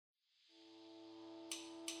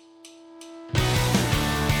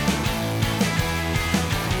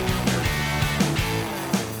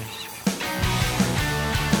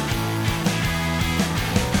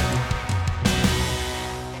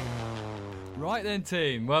Right then,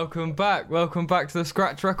 team, welcome back to the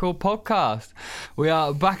Scratch Record podcast. We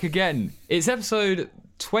are back again. It's episode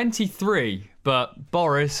 23, but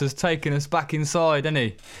Boris has taken us back inside, hasn't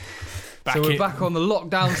he? We're back on the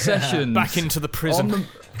lockdown sessions. Back into the prison.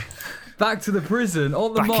 Back to the prison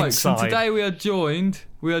on the mics. And today we are joined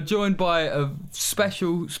by a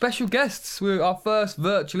special guests. We're our first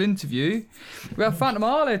virtual interview. We have Phantom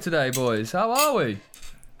Isle here today, boys. How are we?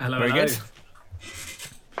 Hello. Very good.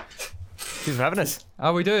 Thanks for having us. How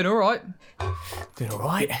are we doing? All right. Doing all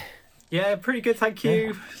right. Yeah, pretty good, thank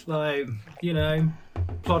you. Like,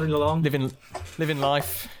 plodding along. Living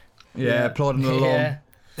life. Yeah, plodding along.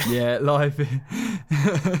 Yeah, life.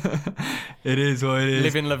 It is what it is.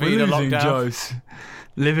 Living La Vida lockdown.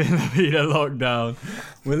 Living La Vida lockdown.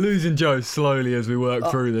 We're losing Joe slowly as we work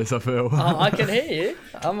through this, I feel. I can hear you.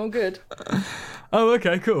 I'm all good. Oh,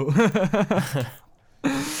 okay, cool.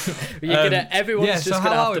 Everyone's just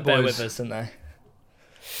going to have to bear with us, aren't they?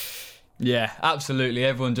 Yeah, absolutely.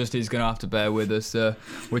 Everyone just is going to have to bear with us.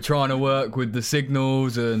 We're trying to work with the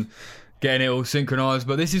signals and getting it all synchronised,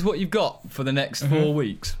 but this is what you've got for the next 4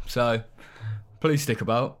 weeks. So please stick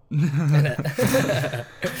about. But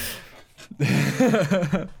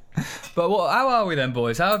how are we then,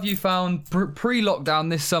 boys? How have you found pre-lockdown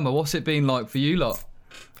this summer? What's it been like for you lot?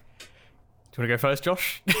 Do you want to go first,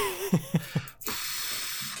 Josh?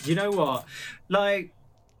 You know what? The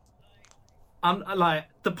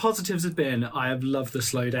positives have been I have loved the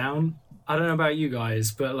slowdown. I don't know about you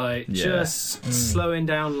guys, but just slowing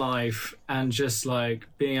down life and just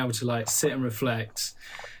being able to sit and reflect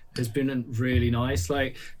has been really nice.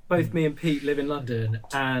 Both me and Pete live in London,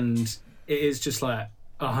 and it is just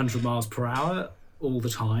 100 miles per hour all the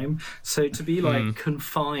time. So to be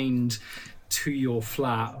confined to your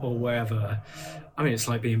flat or wherever, I mean, it's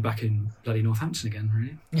like being back in bloody Northampton again,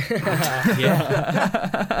 really.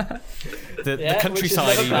 Yeah. the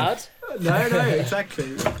countryside. Which is never bad. No,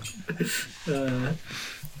 exactly.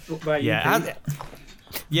 What about you, Pete?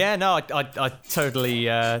 I totally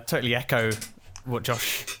echo what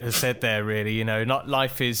Josh has said there. Really, not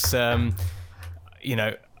life is, I'm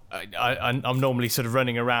normally sort of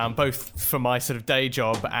running around both for my sort of day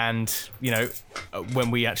job and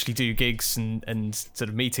when we actually do gigs and sort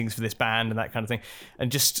of meetings for this band and that kind of thing,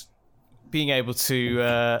 and just being able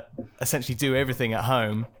to essentially do everything at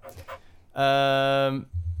home.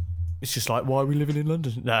 It's just why are we living in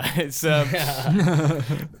London? No, it's but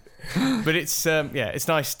it's it's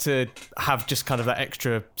nice to have just kind of that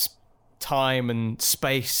extra time and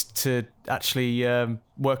space to actually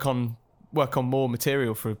work on more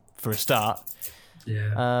material for a start.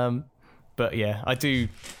 Yeah. But yeah, I do.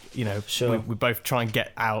 Sure. We both try and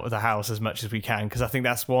get out of the house as much as we can, because I think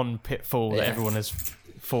that's one pitfall that everyone has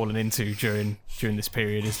fallen into during this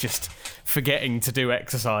period, is just forgetting to do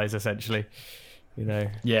exercise, essentially.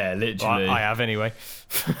 Yeah, literally. I have anyway.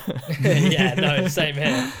 Yeah, no, same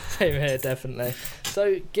here, definitely.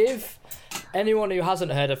 So give anyone who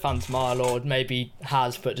hasn't heard of Phantom Isle, or maybe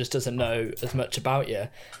has but just doesn't know as much about you,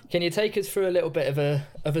 can you take us through a little bit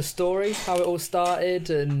of a story, how it all started,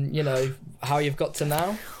 and how you've got to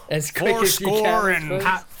now, as quick as you can?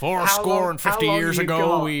 Four score and 50 years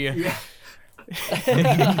ago,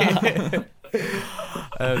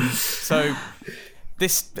 so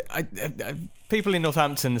this people in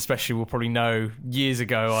Northampton especially will probably know, years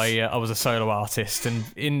ago I was a solo artist, and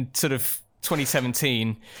in sort of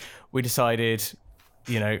 2017 we decided,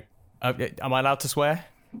 am I allowed to swear?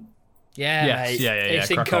 Yeah, yes. Mate. Yeah. It's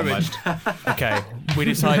encouraged. Okay, we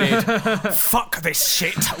decided, fuck this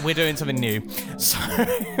shit, we're doing something new.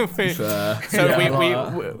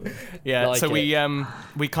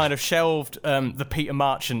 We kind of shelved the Peter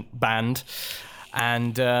Marchant band,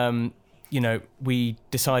 and we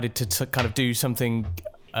decided to kind of do something.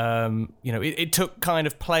 It took kind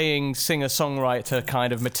of playing singer-songwriter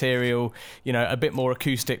kind of material, a bit more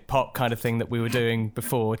acoustic pop kind of thing that we were doing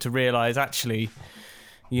before, to realise actually,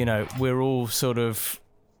 we're all sort of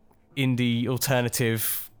indie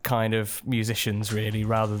alternative kind of musicians, really,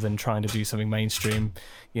 rather than trying to do something mainstream.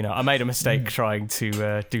 I made a mistake trying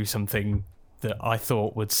to do something that I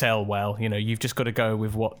thought would sell well. You've just got to go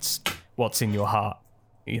with what's in your heart.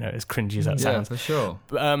 As cringy as that sounds. Yeah, for sure.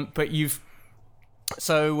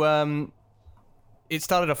 It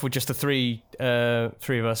started off with just the three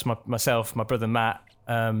of us, myself, my brother Matt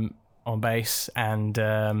on bass, and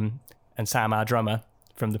Sam, our drummer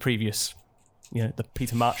from the previous, the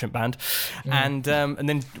Peter Marchant band, and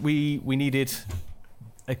then we needed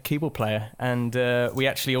a keyboard player, and we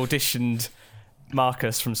actually auditioned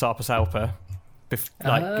Marcus from Sarpa Salpa. Before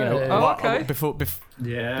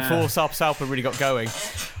Sarpa Salpa really got going,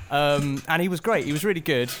 and he was great. He was really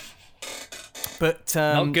good. But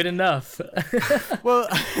not good enough. Well,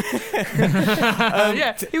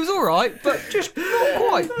 yeah, he was all right, but just not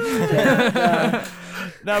quite.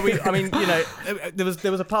 No, there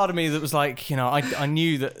was a part of me that was like, I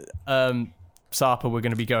knew that Sarpa were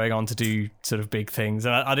going to be going on to do sort of big things,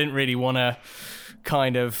 and I didn't really want to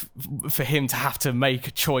kind of for him to have to make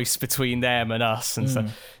a choice between them and us, and so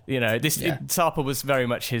Sarpa was very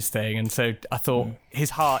much his thing, and so I thought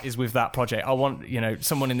his heart is with that project. I want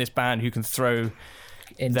someone in this band who can throw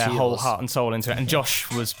into their whole heart and soul into it, and Josh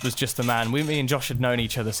was just the man. Me and Josh had known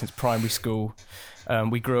each other since primary school.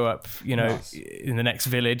 We grew up Nice. in the next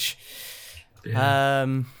village, Yeah.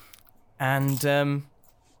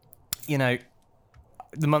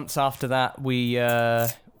 The months after that we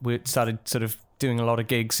started sort of doing a lot of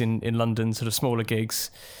gigs in London, sort of smaller gigs,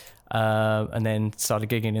 and then started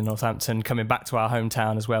gigging in Northampton, coming back to our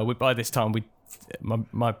hometown as well. By this time,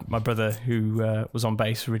 my brother, who was on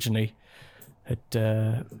bass originally, had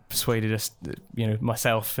persuaded us,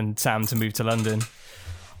 myself and Sam, to move to London.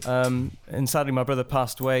 And sadly, my brother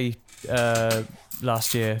passed away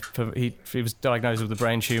last year. He was diagnosed with a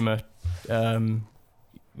brain tumour.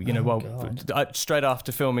 Straight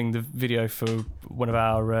after filming the video for one of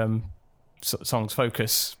our songs,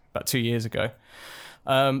 Focus, about 2 years ago.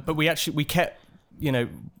 But we kept,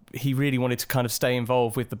 he really wanted to kind of stay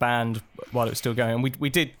involved with the band while it was still going. And we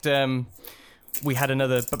did. We had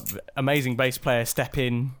another amazing bass player step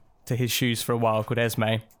in to his shoes for a while, called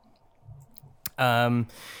Esme.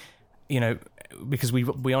 Because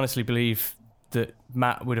we honestly believe that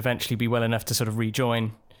Matt would eventually be well enough to sort of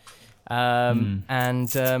rejoin.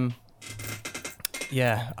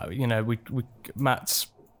 Matt's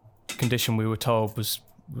condition, we were told, was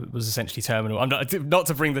essentially terminal. I'm not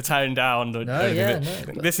to bring the tone down.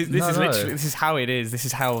 This is how it is.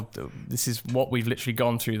 This is what we've literally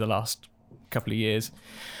gone through the last couple of years.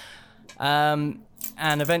 And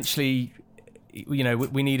eventually,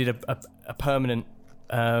 we needed a permanent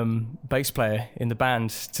bass player in the band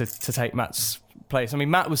to take Matt's place. I mean,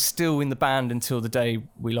 Matt was still in the band until the day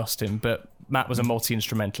we lost him, but Matt was a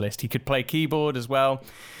multi-instrumentalist. He could play keyboard as well.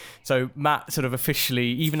 So Matt sort of officially,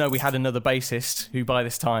 even though we had another bassist, who by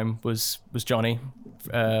this time was Johnny,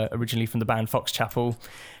 originally from the band Fox Chapel,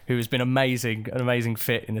 who has been an amazing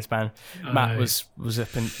fit in this band. Matt was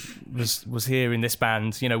here in this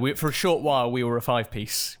band. For a short while we were a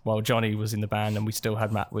 5-piece while Johnny was in the band, and we still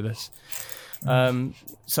had Matt with us.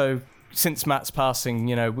 So since Matt's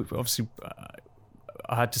passing, obviously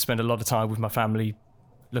I had to spend a lot of time with my family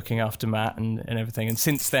looking after Matt and everything. And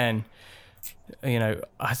since then, I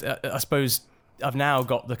suppose I've now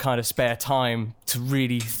got the kind of spare time to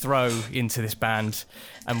really throw into this band,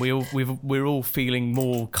 and we're all feeling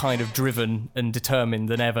more kind of driven and determined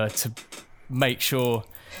than ever to make sure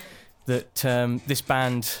that this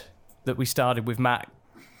band that we started with Matt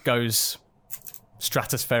goes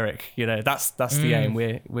stratospheric. That's the aim.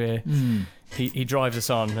 He drives us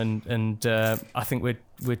on, and I think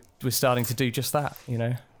we're starting to do just that.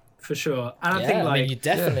 For sure. And I think you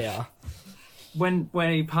definitely are. When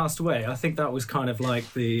he passed away, I think that was kind of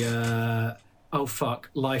like the oh fuck,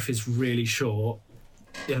 life is really short,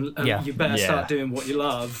 and you better start doing what you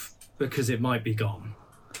love because it might be gone.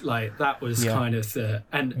 Like that was kind of the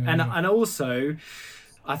and also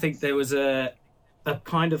I think there was a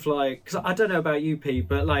kind of like, because I don't know about you, Pete,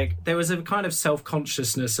 but like there was a kind of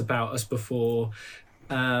self-consciousness about us before,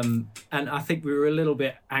 and I think we were a little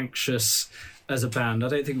bit anxious as a band. I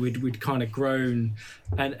don't think we'd kind of grown,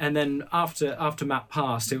 and then after Matt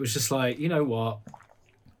passed, it was just like, you know what,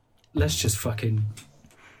 let's just fucking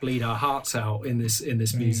bleed our hearts out in this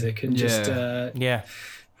music and just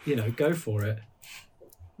go for it.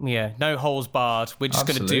 Yeah, no holes barred. We're just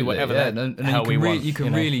going to do whatever the hell we want. You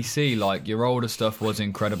can really see, like, your older stuff was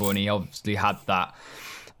incredible, and he obviously had that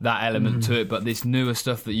element to it. But this newer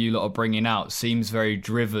stuff that you lot are bringing out seems very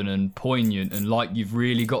driven and poignant, and like you've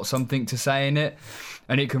really got something to say in it,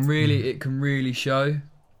 and it can really show.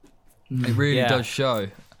 It really does show.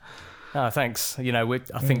 Oh, thanks.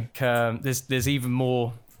 I think there's even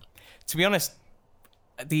more. To be honest,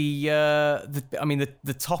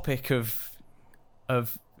 the topic of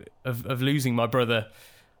losing my brother,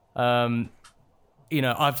 I've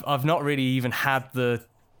not really even had the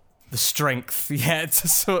strength yet to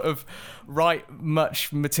sort of write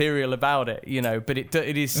much material about it, but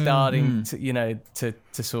it is starting to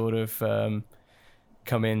sort of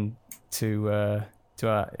come in to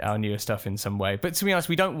our newer stuff in some way. But to be honest,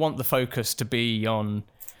 we don't want the focus to be on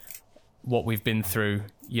what we've been through,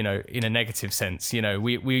 in a negative sense.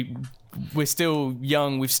 We're still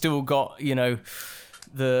young, we've still got,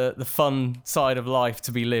 the fun side of life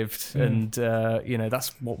to be lived, and that's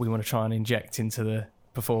what we want to try and inject into the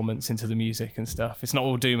performance, into the music and stuff. It's not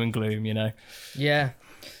all doom and gloom, Yeah, Yeah,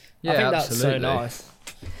 I think absolutely. that's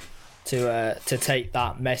so nice to take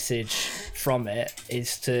that message from it,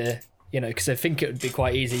 is to, because I think it would be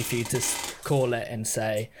quite easy for you to call it and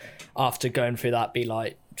say, after going through that, be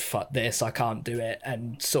like, fuck this, I can't do it,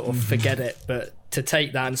 and sort of forget it. But to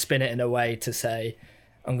take that and spin it in a way to say,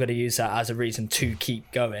 I'm going to use that as a reason to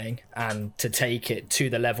keep going and to take it to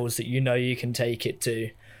the levels that you can take it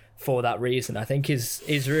to for that reason, I think is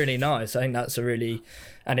really nice. I think that's and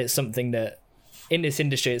it's something that in this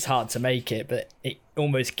industry it's hard to make it, but it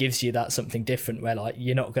almost gives you that something different where like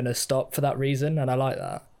you're not going to stop for that reason, and I like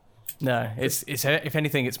that. No, it's if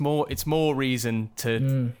anything, it's more reason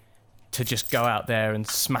to just go out there and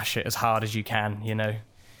smash it as hard as you can,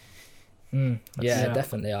 Yeah,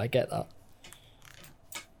 definitely, I get that.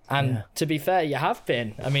 And to be fair, you have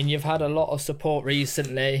been. I mean, you've had a lot of support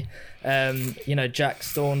recently. Jack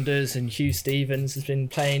Saunders and Hugh Stevens has been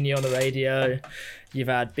playing you on the radio. You've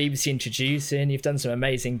had BBC introducing. You've done some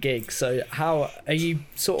amazing gigs. So how are you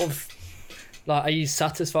are you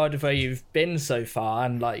satisfied with where you've been so far?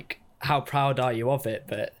 And like, how proud are you of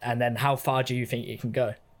it? And then how far do you think you can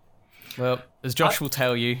go? Well, as Josh will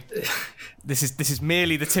tell you, this is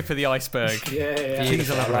merely the tip of the iceberg. Yeah. Please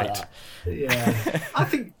elaborate. Yeah, I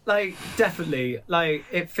think definitely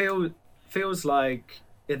it feels like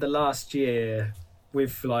in the last year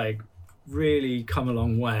we've really come a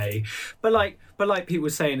long way. But like people were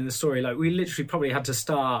saying in the story, we literally probably had to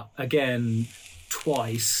start again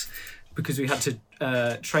twice because we had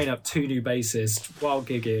to train up 2 new bassists while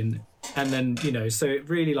gigging, and then so it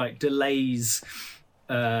really delays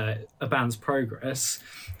a band's progress.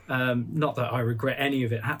 Not that I regret any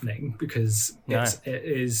of it happening, because it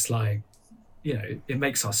is it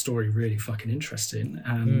makes our story really fucking interesting,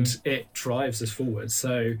 and it drives us forward.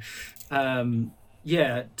 So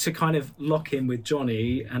to kind of lock in with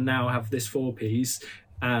Johnny and now have this 4-piece,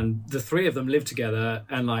 and the 3 of them live together,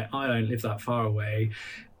 and I don't live that far away.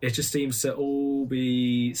 It just seems to all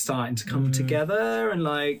be starting to come together, and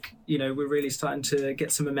we're really starting to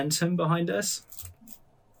get some momentum behind us.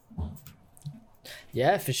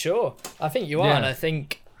 Yeah, for sure. I think you are, and I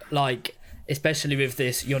think especially with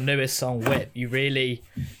this, your newest song, Whip, you really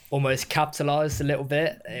almost capitalised a little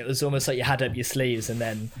bit. It was almost like you had up your sleeves, and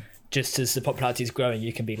then just as the popularity is growing,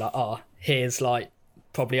 you can be like, here's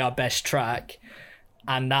probably our best track.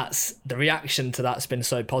 And that's the reaction to that's been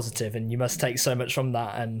so positive, and you must take so much from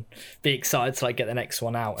that and be excited to get the next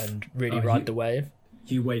one out and really ride the wave.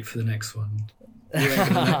 You wait for the next one. What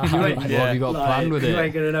have you got planned with it? You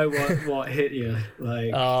ain't gonna know what hit you.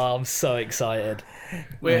 I'm so excited.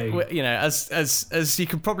 We're as you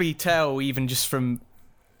can probably tell, even just from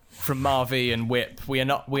Marvy and Whip, we are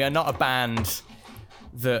not a band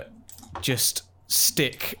that just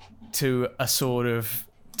stick to a sort of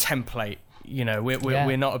template.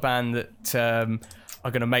 We're not a band that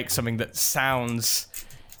are going to make something that sounds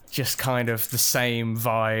just kind of the same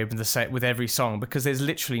vibe, the same with every song, because there's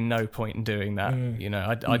literally no point in doing that.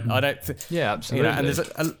 I don't. Yeah, absolutely. And there's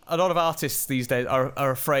a lot of artists these days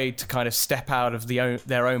are afraid to kind of step out of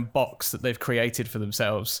their own box that they've created for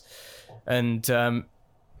themselves. And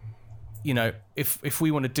if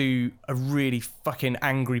we want to do a really fucking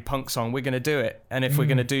angry punk song, we're going to do it. And if we're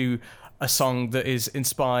going to do a song that is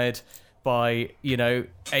inspired by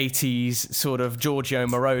 80s sort of Giorgio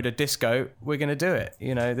Moroder disco, we're going to do it.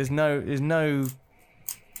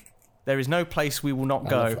 There is no place we will not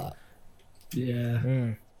go.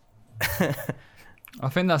 Yeah. I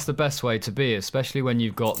think that's the best way to be, especially when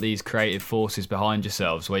you've got these creative forces behind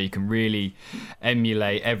yourselves where you can really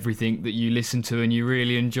emulate everything that you listen to and you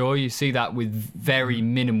really enjoy. You see that with very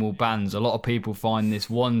minimal bands. A lot of people find this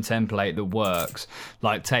one template that works.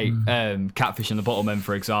 Take Catfish and the Bottlemen,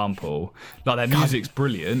 for example. Their music's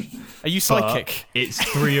brilliant. Are you psychic? It's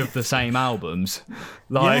 3 of the same albums.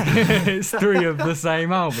 It's 3 of the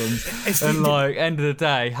same albums. And end of the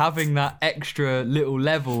day, having that extra little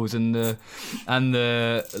levels and the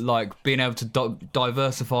being able to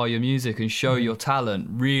diversify your music and show your talent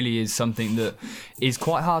really is something that is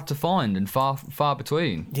quite hard to find and far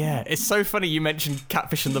between. Yeah, it's so funny you mentioned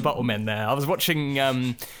Catfish and the Bottlemen there. I was watching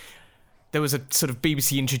there was a sort of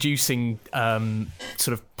BBC introducing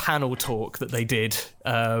sort of panel talk that they did,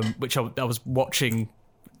 which I was watching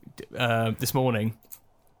this morning,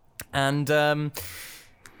 and they're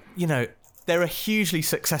a hugely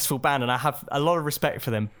successful band, and I have a lot of respect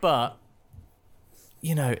for them, but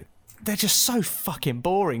they're just so fucking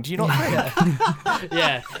boring. Do you not think?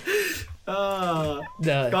 Yeah. No.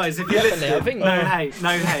 Guys, if you're listening, I think no hate.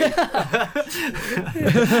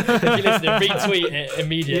 If you're listening, retweet it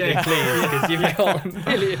immediately, please, because you've got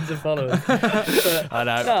millions of followers. But, I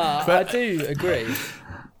know. No, but I do agree.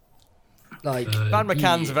 Like, Van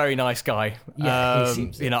McCann's a very nice guy. Yeah, he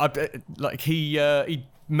seems. You know, he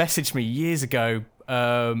messaged me years ago.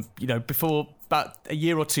 You know, before about a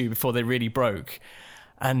year or two before they really broke,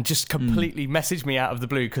 and just completely messaged me out of the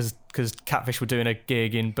blue because Catfish were doing a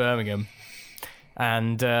gig in Birmingham,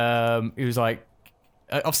 and he was like,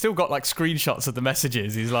 I've still got like screenshots of the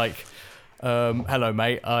messages. He's like, hello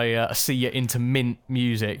mate, I see you're into mint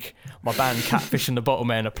music. My band Catfish and the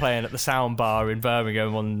Bottlemen are playing at the Sound Bar in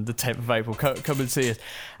Birmingham on the 10th of April. Come and see us.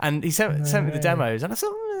 And he sent me the demos, and I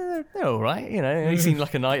thought, they're all right, you know. He seemed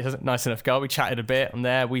like a nice enough guy. We chatted a bit on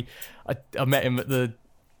there. I met him at the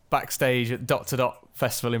backstage at Dot to Dot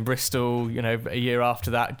Festival in Bristol, you know, a year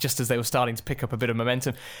after that, just as they were starting to pick up a bit of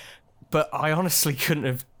momentum. But I honestly couldn't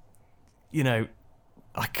have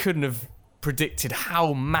predicted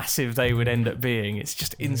how massive they would end up being. It's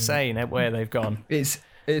just insane where they've gone.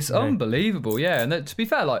 It's unbelievable, yeah. And to be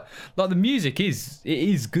fair, like the music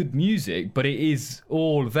is good music, but it is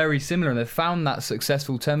all very similar, and they've found that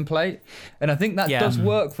successful template. And I think that does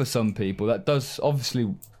work for some people. That does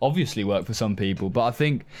obviously work for some people. But I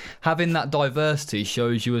think having that diversity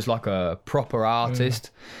shows you as like a proper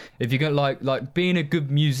artist. If you're going like being a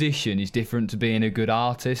good musician is different to being a good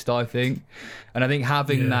artist, I think. And I think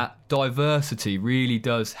having that diversity really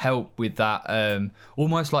does help with that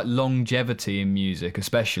almost like longevity in music,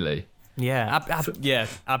 especially. Yeah,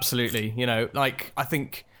 absolutely. You know, like I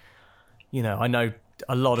think, you know, I know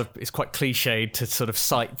a lot of it's quite cliched to sort of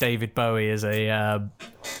cite David Bowie as an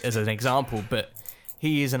example, but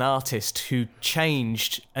he is an artist who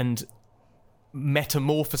changed and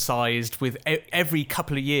metamorphosized with every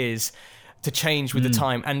couple of years to change with the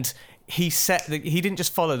time, and he didn't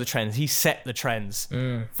just follow the trends, he set the trends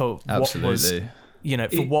for what was, you know,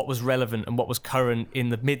 for what was relevant and what was current in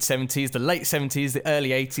the mid 70s, the late 70s, the early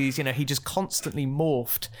 80s. You know, he just constantly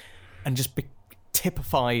morphed and just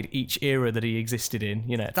typified each era that he existed in.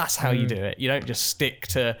 You know, that's how you do it. You don't just stick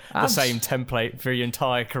to the same template for your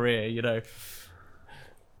entire career, you know.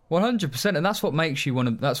 100%, and that's what makes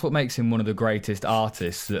him one of the greatest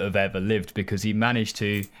artists that have ever lived, because he managed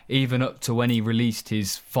to, even up to when he released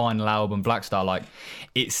his final album Black Star, like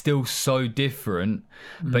it's still so different,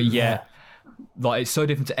 but like it's so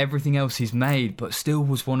different to everything else he's made, but still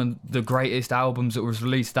was one of the greatest albums that was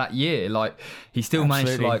released that year. Like he still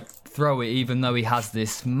managed to like throw it, even though he has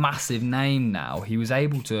this massive name now. He was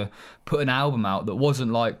able to put an album out that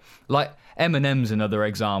wasn't like Eminem's another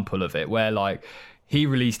example of it, where like he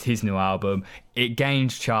released his new album, it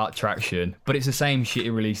gained chart traction, but it's the same shit he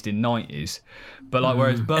released in 90s. But like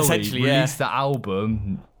whereas Bowie released that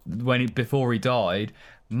album before he died,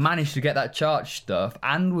 managed to get that chart stuff,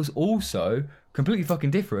 and was also completely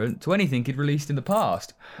fucking different to anything he'd released in the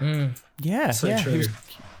past. Yeah, so true.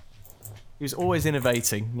 He was always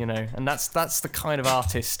innovating, you know, and that's the kind of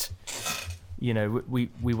artist, you know, we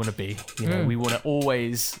want to be. You know, we want to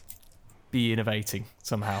always be innovating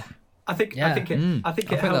somehow. I think it helps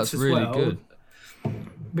that's as really well, good,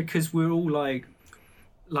 because we're all like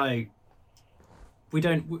we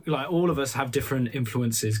don't like, all of us have different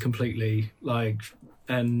influences completely, like,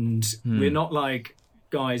 and we're not like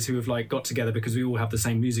guys who have like got together because we all have the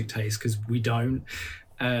same music taste, because we don't.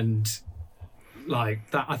 And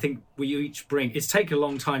like that, I think we each bring, it's taken a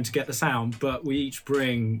long time to get the sound, but we each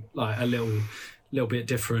bring like a little bit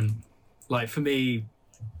different. Like for me,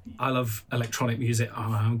 I love electronic music.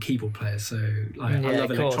 I'm a keyboard player, so like I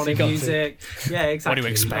love electronic music. Yeah, exactly. What do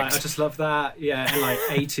you expect? Like, I just love that. Yeah, and like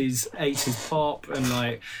 80s pop and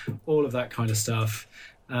like all of that kind of stuff.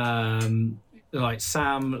 Like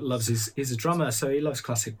Sam loves he's a drummer, so he loves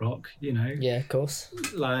classic rock, you know. Yeah, of course.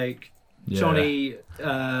 Like Johnny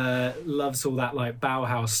loves all that like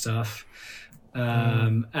Bauhaus stuff,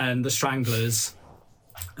 and the Stranglers.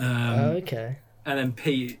 Okay. And then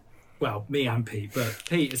Pete. Well, me and Pete, but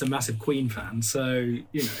Pete is a massive Queen fan, so,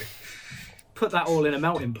 you know, put that all in a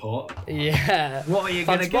melting pot. Yeah. What are you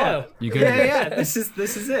going to get? This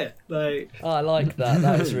is it. Like, I like that.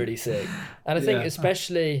 That is really sick. And I think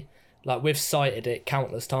especially, like, we've cited it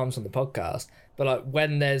countless times on the podcast, but, like,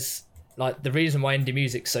 when there's, like, the reason why indie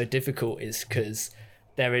music's so difficult is because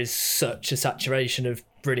there is such a saturation of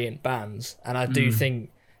brilliant bands. And I do think,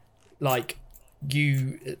 like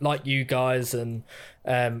you guys and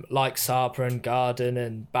like Sarper and Garden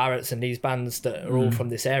and Barrett's and these bands that are all from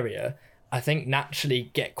this area, I think naturally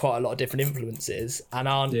get quite a lot of different influences and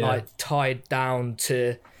aren't like tied down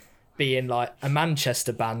to being like a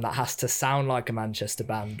Manchester band that has to sound like a Manchester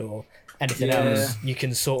band, or anything else, you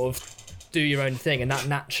can sort of do your own thing, and that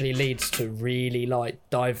naturally leads to really like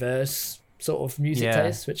diverse sort of music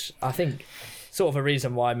tastes, which I think sort of a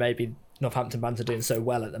reason why maybe Northampton bands are doing so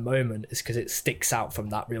well at the moment is because it sticks out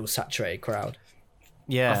from that real saturated crowd.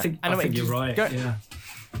 I think you're right.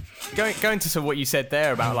 Going to sort of what you said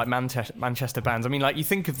there about like Manchester bands, I mean, like you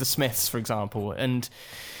think of the Smiths, for example, and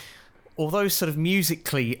although sort of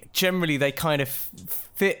musically, generally they kind of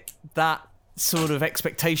fit that sort of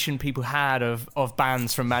expectation people had of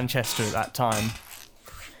bands from Manchester at that time,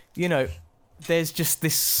 you know, there's just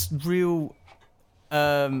this real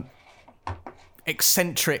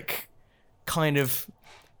eccentric kind of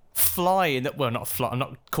fly in that, well, not a fly, I'm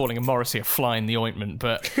not calling a Morrissey a fly in the ointment,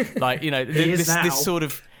 but like, you know, this sort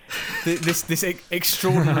of this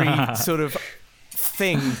extraordinary sort of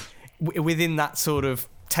thing within that sort of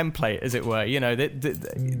template, as it were, you know,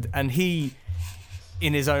 and he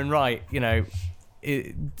in his own right, you know,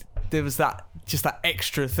 there was that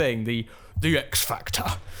extra thing, the X Factor.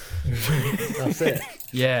 That's it.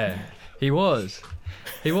 Yeah, he was,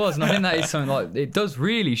 and I think that is something like it does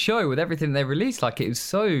really show with everything they released. Like it was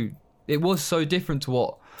so different to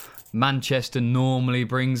what Manchester normally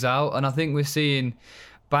brings out, and I think we're seeing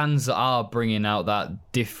bands that are bringing out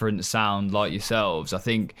that different sound, like yourselves, I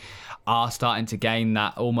think are starting to gain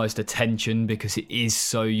that almost attention because it is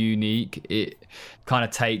so unique. It kind of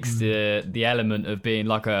takes the element of being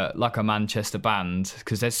like a Manchester band,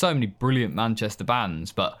 because there's so many brilliant Manchester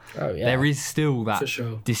bands, but there is still that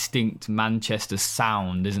distinct Manchester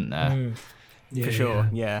sound, isn't there? For sure.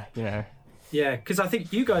 Yeah, you know. Yeah, because I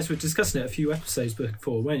think you guys were discussing it a few episodes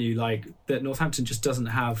before, weren't you? Like that Northampton just doesn't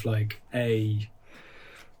have like a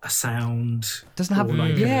sound. Doesn't have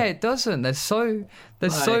it doesn't. There's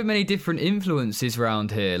so many different influences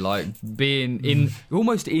around here, like being in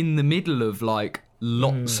almost in the middle of like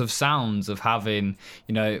lots of sounds of having,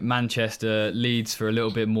 you know, Manchester leads for a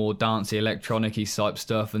little bit more dancey electronic-y type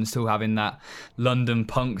stuff, and still having that London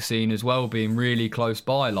punk scene as well being really close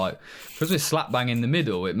by. Like because we're slap bang in the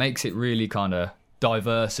middle, it makes it really kind of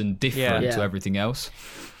diverse and different to everything else.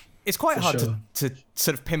 It's quite hard to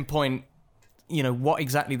sort of pinpoint, you know, what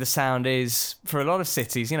exactly the sound is for a lot of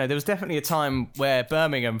cities. You know, there was definitely a time where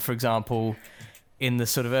Birmingham, for example, in the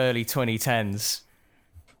sort of early 2010s,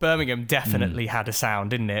 Birmingham definitely had a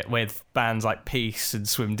sound, didn't it? With bands like Peace and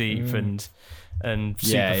Swim Deep and Superfood.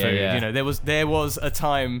 Yeah. You know, there was a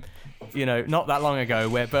time, you know, not that long ago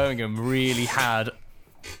where Birmingham really had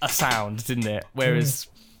a sound, didn't it? Whereas,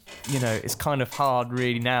 you know, it's kind of hard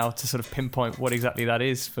really now to sort of pinpoint what exactly that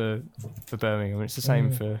is for Birmingham. It's the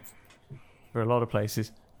same for a lot of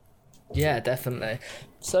places. Yeah, definitely.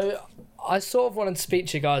 So I sort of wanted to speak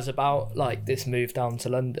to you guys about like this move down to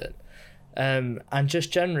London, and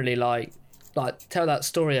just generally like tell that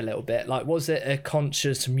story a little bit. Like, was it a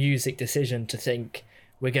conscious music decision to think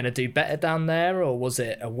we're going to do better down there, or was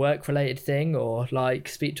it a work related thing, or like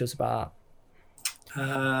speak to us about that?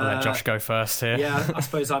 I'll let Josh go first here. Yeah, I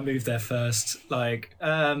suppose I moved there first. Like,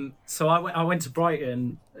 so I went to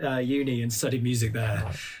Brighton uni and studied music there,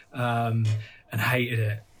 and hated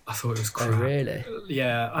it. I thought it was crap. Oh, really?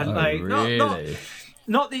 Yeah, I really?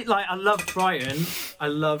 not the like. I loved Brighton. I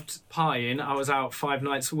loved pieing. I was out 5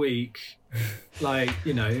 nights a week. Like,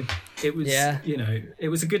 you know, it was. You know, it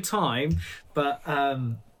was a good time. But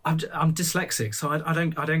I'm dyslexic, so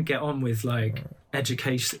I don't get on with like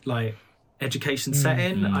education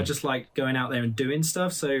setting. I just like going out there and doing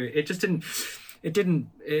stuff. So it just didn't. It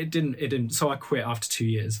didn't. So I quit after 2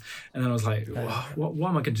 years, and then I was like, what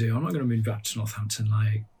am I going to do? I'm not going to move back to Northampton.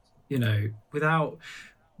 Like, you know, without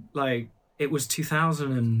like, it was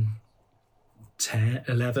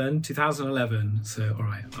 2011. So all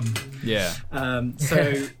right.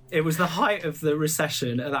 So it was the height of the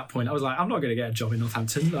recession at that point. I was like, I'm not going to get a job in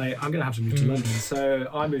Northampton. Like, I'm going to have to move to London. So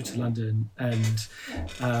I moved to London and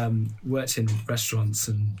worked in restaurants,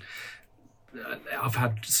 and I've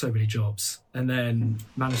had so many jobs, and then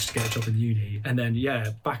managed to get a job in the uni. And then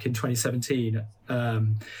back in 2017,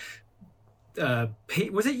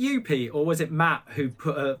 Pete, was it you, Pete, or was it Matt who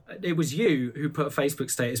it was you who put a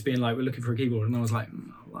Facebook status being like, we're looking for a keyboard, and I was like,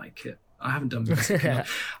 I like it. I haven't done music. I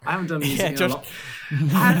haven't done music in a long.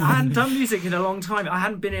 I hadn't done music in a long time. I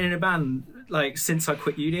hadn't been in a band like since I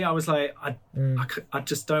quit uni. I was like, I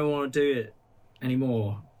just don't want to do it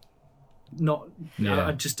anymore.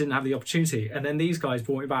 I just didn't have the opportunity, and then these guys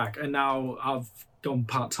brought me back, and now I've gone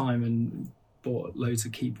part-time and bought loads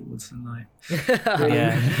of keyboards and like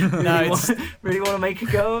really want to make a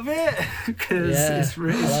go of it, because it's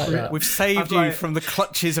really we've saved you from the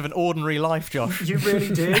clutches of an ordinary life, Josh. You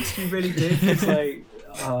really did. It's like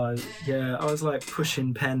I was like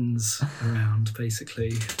pushing pens around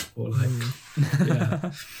basically, or like,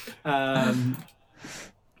 and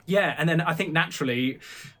then I think naturally,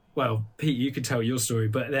 well, Pete, you could tell your story,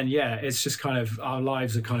 but then it's just kind of our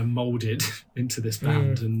lives are kind of molded into this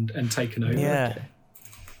band and taken over. Yeah.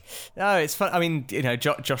 No, it's fun. I mean,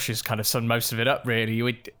 Josh has kind of summed most of it up, really.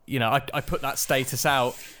 I put that status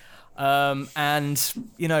out, and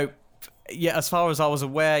as far as I was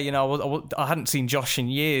aware, I hadn't seen Josh in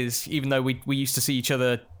years, even though we used to see each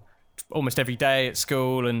other almost every day at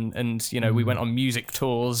school, and we went on music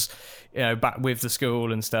tours, back with the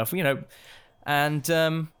school and stuff, and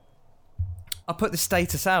I put the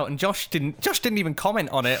status out, and Josh didn't even comment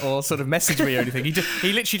on it or sort of message me or anything. He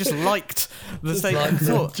literally just liked the status.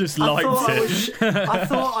 I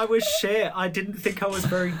thought I was shit. I didn't think I was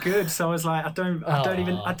very good, so I was like, I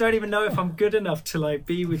don't even know if I'm good enough to like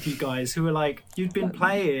be with you guys who are like, you'd been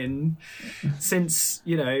playing since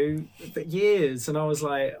years, and I was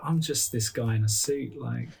like, I'm just this guy in a suit.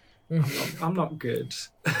 Like, I'm not good.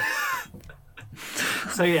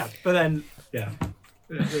 So but then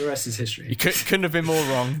the rest is history. You couldn't have been more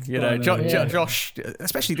wrong, Josh,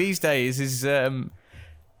 especially these days, is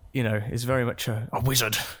is very much a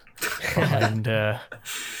wizard, and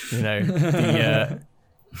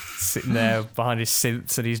sitting there behind his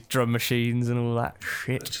synths and his drum machines and all that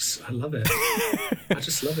shit. I love it. I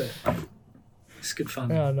just love it. It's good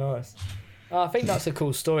fun. Oh, nice. I think that's a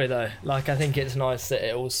cool story though. Like, I think it's nice that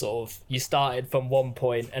it all sort of, you started from one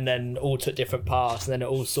point and then all took different paths, and then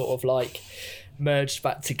it all sort of like merged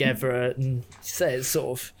back together, and say it's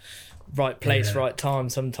sort of right place, right time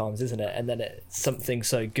sometimes, isn't it? And then something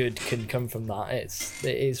so good can come from that. It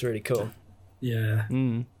is really cool. Yeah,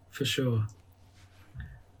 for sure.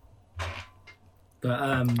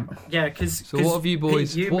 But because so what have you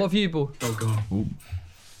boys? Oh, go on. Ooh.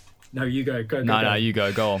 No, you go. Go. No, you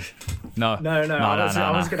go. Go on. No. I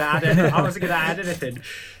wasn't going to add anything. I wasn't going to add anything.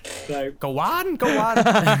 So go on.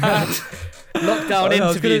 Lockdown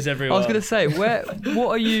interviews, everyone. I was going to say,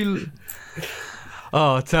 what are you?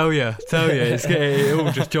 Oh, tell you, it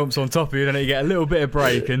all just jumps on top of you, and then you get a little bit of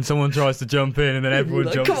break, and someone tries to jump in, and then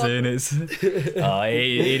everyone jumps in. It's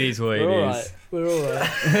it is what it is. We're all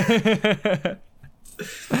right.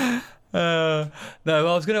 No, I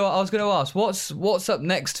was gonna ask, what's up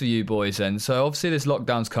next for you boys then? So obviously this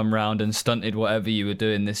lockdown's come round and stunted whatever you were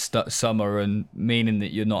doing this summer, and meaning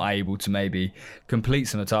that you're not able to maybe complete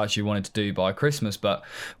some of the tasks you wanted to do by Christmas. But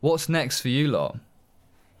what's next for you lot?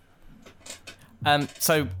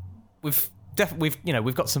 So we've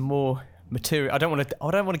got some more material. I don't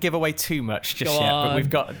want to give away too much just yet, but we've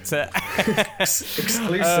got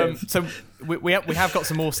exclusive. So we have got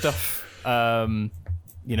some more stuff.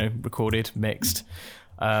 Recorded, mixed,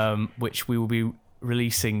 which we will be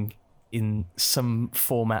releasing in some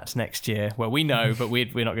format next year. Well, we know, but we're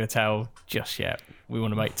not going to tell just yet. We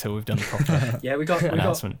want to wait till we've done the proper we got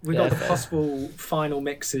announcement. We got the possible final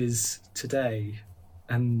mixes today,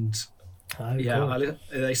 and cool.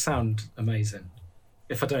 they sound amazing.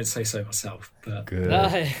 If I don't say so myself, but good.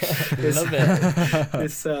 Love it.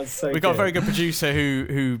 This sounds so. We've got a very good producer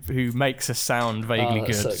who makes us sound vaguely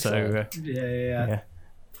good. So yeah.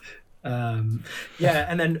 And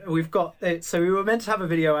then we've got it. So we were meant to have a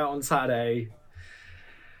video out on Saturday,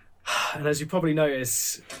 and as you probably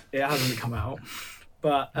noticed, it hasn't come out.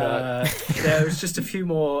 But there was just a few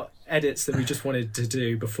more edits that we just wanted to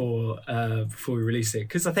do before we release it,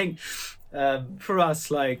 because I think for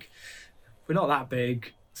us, like, we're not that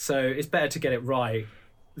big, so it's better to get it right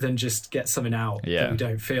than just get something out that we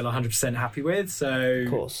don't feel 100% happy with. So of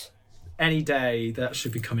course, any day that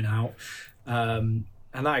should be coming out.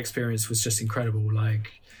 And that experience was just incredible.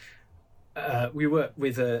 Like, we worked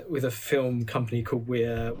with a film company called We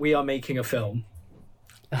Are Making a Film.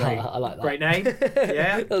 I like that. Great name.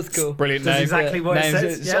 Yeah, that's cool. Brilliant That's name. exactly what it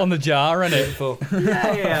says. It's on the jar, isn't it? Beautiful.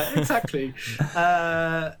 Yeah, exactly.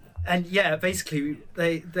 And basically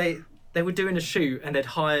they were doing a shoot, and they'd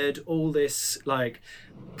hired all this like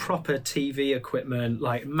proper TV equipment,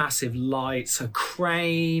 like massive lights, a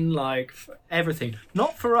crane, like everything.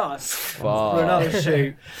 Not for us, for another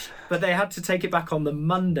shoot. But they had to take it back on the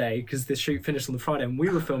Monday because the shoot finished on the Friday, and we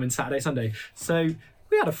were filming Saturday, Sunday. So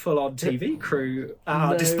we had a full-on TV crew at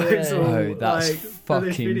our disposal. Oh, that's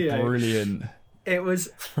fucking brilliant. It was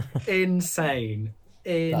insane.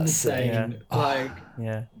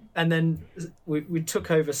 And then we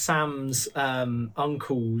took over Sam's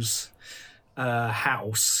uncle's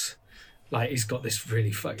house. Like, he's got this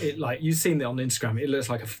really like, you've seen it on Instagram, it looks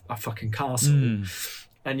like a fucking castle.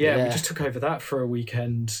 And we just took over that for a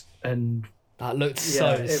weekend, and that looked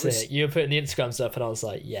so sick. You were putting the Instagram stuff, and I was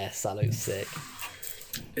like, yes, that looks sick.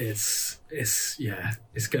 it's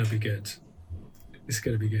gonna be good. It's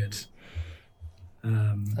gonna be good.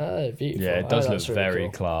 Oh, beautiful. Yeah, it does look that's really very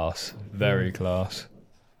cool. class. Very class.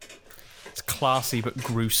 It's classy but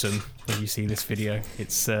gruesome when you see this video.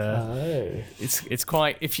 It's it's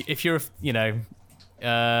quite if you're if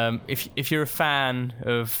you're a fan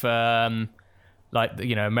of like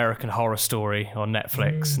American Horror Story on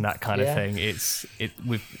Netflix and that kind of thing,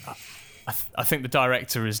 I think the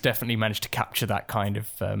director has definitely managed to capture that kind of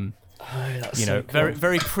that's so cool. very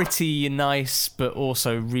very pretty and nice, but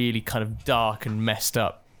also really kind of dark and messed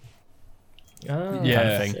up kind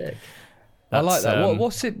of thing. Sick. I like that.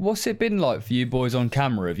 What's it been like for you boys on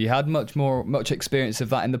camera? Have you had much experience of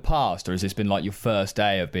that in the past, or has this been like your first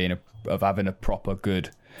day of having a proper good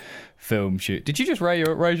film shoot? Did you just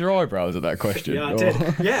raise your eyebrows at that question? Yeah, I did.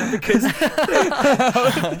 Yeah, because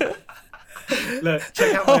look,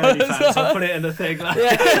 check out my OnlyFans. I'll put it in the thing. Like.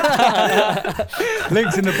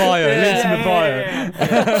 Links in the bio. Yeah,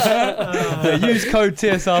 use code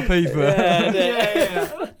TSRP for.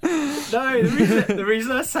 No, the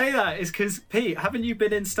reason I say that is because, Pete, haven't you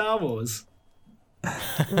been in Star Wars?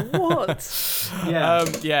 What?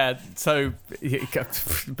 Yeah. So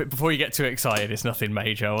before you get too excited, it's nothing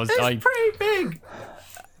major. It's pretty big.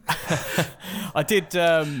 I did.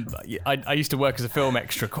 I used to work as a film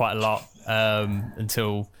extra quite a lot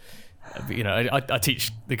until I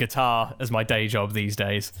teach the guitar as my day job these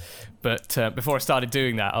days. But before I started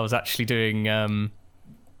doing that, I was actually doing. I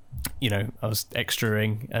was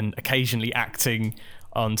extraing and occasionally acting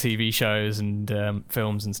on TV shows and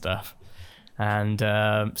films and stuff. And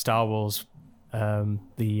Star Wars,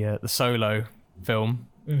 the Solo film,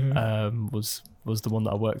 was the one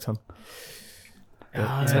that I worked on.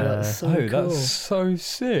 But, that's so cool. That's so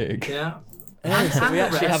sick. Yeah. So we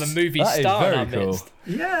actually have a movie That is star in very our cool. midst.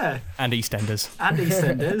 Yeah. and EastEnders.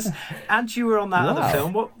 And you were on that other Wow.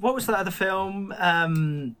 film. What was that other film?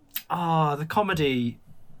 The comedy.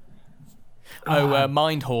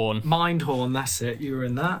 Mindhorn. Mindhorn, that's it. You were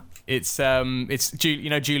in that. It's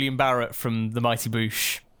Julian Barrett from The Mighty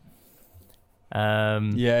Boosh.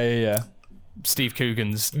 Yeah. Steve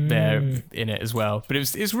Coogan's there in it as well. But it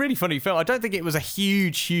was a really funny film. I don't think it was a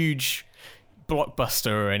huge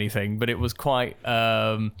blockbuster or anything, but it was quite.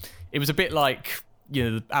 It was a bit like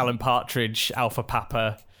Alan Partridge, Alpha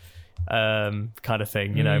Papa, kind of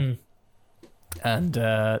thing, And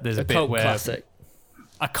there's a bit cult where classic.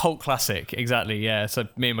 a cult classic, exactly. Yeah. So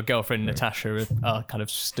me and my girlfriend Natasha are kind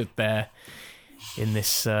of stood there in this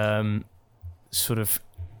sort of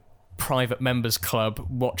private members club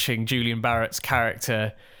watching Julian Barrett's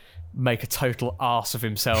character make a total arse of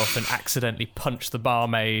himself and accidentally punch the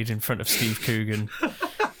barmaid in front of Steve Coogan.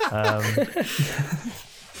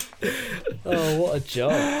 Oh, what a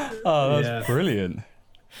job. Oh, that's brilliant.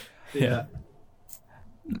 Yeah.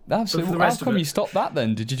 Absolutely. How come you stopped that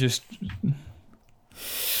then? Did you just...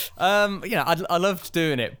 I loved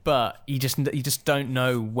doing it, but you just don't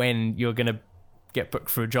know when you're gonna get booked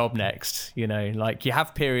for a job next. Like you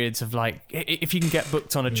have periods of like, if you can get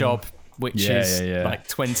booked on a job which is like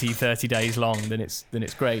 20-30 days long, then it's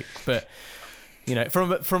great. But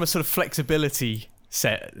from a sort of flexibility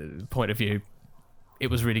point of view, it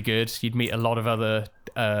was really good. You'd meet a lot of other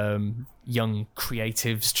young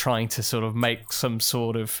creatives trying to sort of make some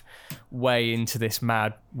sort of way into this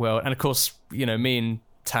mad world. And of course, me and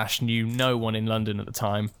Tash knew no one in London at the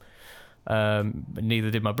time.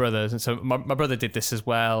 Neither did my brothers. And so my brother did this as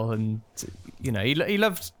well. And, he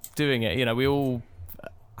loved doing it. We all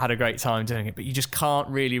had a great time doing it, but you just can't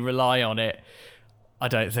really rely on it, I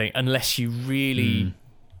don't think, unless you really...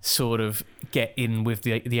 sort of get in with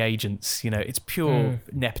the agents. It's pure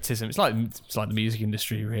nepotism. It's like the music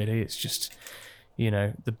industry, really. It's just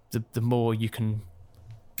the more you can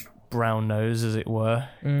brown nose, as it were,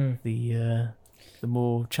 the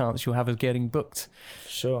more chance you'll have of getting booked.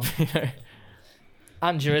 Sure.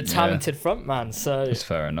 And you're a talented frontman, so It's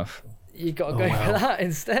fair enough. you got to go for that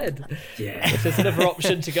instead. Yeah. If there's another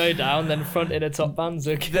option to go down, then fronting a top band's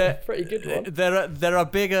a pretty good one. There are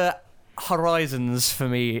bigger horizons for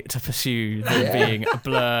me to pursue than being a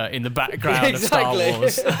blur in the background of Star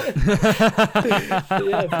Wars.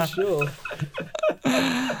 Yeah, for sure.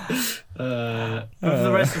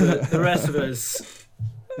 The rest of us,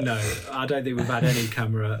 no, I don't think we've had any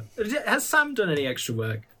camera. Has Sam done any extra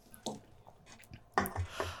work?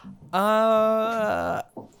 I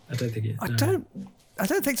I don't think he. I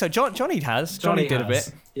don't think so. Johnny has. Johnny did a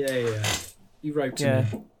bit. Yeah. You wrote to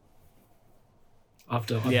me.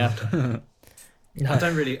 After. I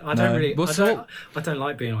don't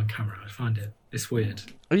like being on camera. I find it's weird.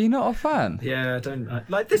 Are you not a fan? Yeah, I don't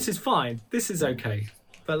like. This is fine. This is okay.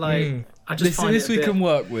 But I I just find this we can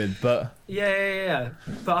work with, but yeah.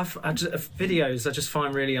 But videos I just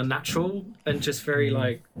find really unnatural and just very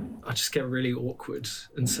like I just get really awkward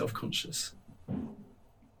and self-conscious.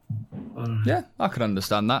 Yeah, I can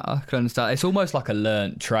understand that. It's almost like a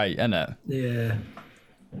learnt trait, isn't it? Yeah.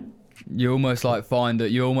 You almost like find that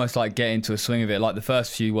you almost like get into a swing of it. Like the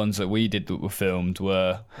first few ones that we did that were filmed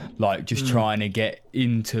were like just trying to get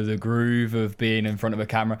into the groove of being in front of a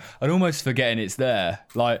camera and almost forgetting it's there.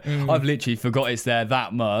 Like I've literally forgot it's there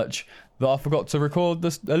that much that I forgot to record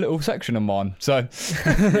a little section of mine. So, so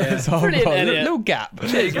I've got a little gap.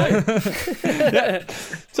 There you go. Yeah.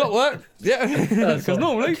 It's not work. Yeah, because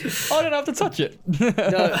normally I don't have to touch it.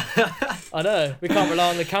 No, I know. We can't rely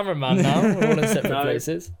on the cameraman now. We're all in separate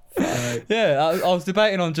places. Yeah, I was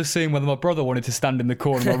debating on just seeing whether my brother wanted to stand in the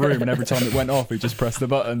corner of my room and every time it went off, he just pressed the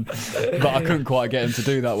button. But I couldn't quite get him to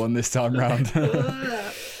do that one this time round.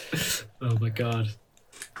 Oh my God.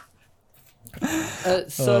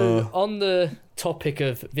 So on the topic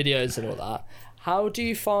of videos and all that, how do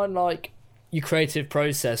you find like your creative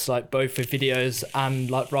process, like both with videos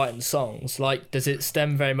and like writing songs? Like, does it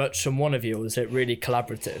stem very much from one of you, or is it really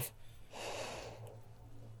collaborative?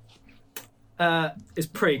 It's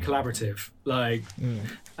pretty collaborative. Like,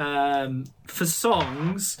 for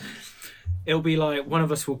songs, it'll be like one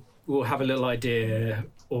of us will have a little idea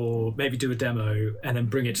or maybe do a demo and then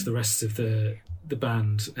bring it to the rest of the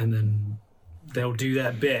band, and then they'll do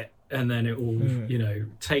their bit, and then it will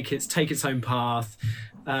take its own path.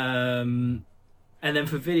 And then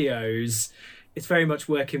for videos, it's very much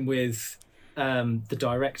working with the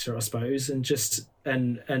director, I suppose, and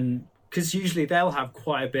because usually they'll have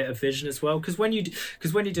quite a bit of vision as well. Because when you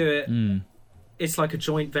do it, it's like a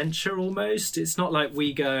joint venture almost. It's not like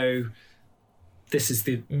we go, this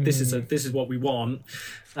is what we want.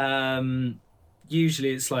 Usually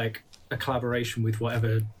it's like a collaboration with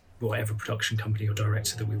whatever production company or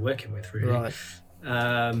director that we're working with, really. Right.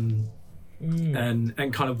 And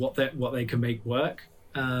kind of what they can make work.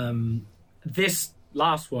 This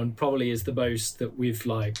last one probably is the most that we've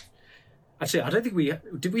like. Actually, I don't think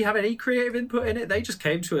we have any creative input in it. They just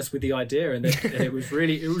came to us with the idea, and it was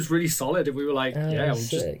really solid. And we were like,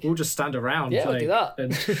 we'll just stand around. Yeah, we'll do that.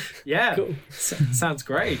 And yeah, cool. Sounds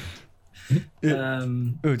great.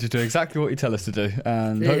 We'll just do exactly what you tell us to do,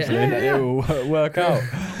 and hopefully it will work out.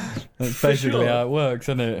 That's basically how it works,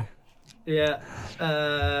 isn't it? Yeah,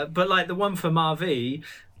 but like the one for Marvi,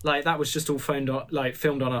 like that was just all filmed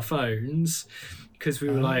on our phones because we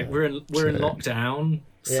were like we're in lockdown,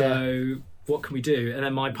 so what can we do? And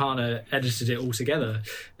then my partner edited it all together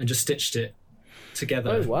and just stitched it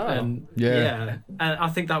together. Oh wow! And and I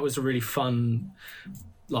think that was a really fun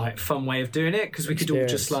way of doing it because we could all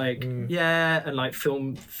just and like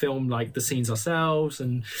film like the scenes ourselves.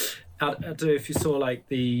 And I don't know if you saw like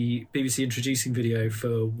the BBC introducing video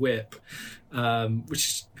for Whip,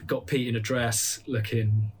 which got Pete in a dress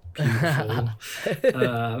looking beautiful.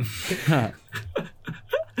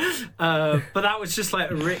 But that was just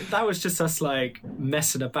us like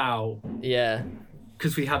messing about. Yeah.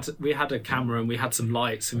 Because we had a camera and we had some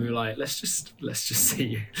lights and we were like, let's just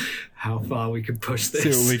see how far we can push this. See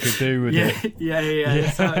what we could do with it. Yeah.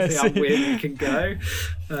 See how weird we can go.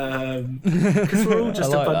 Because we're all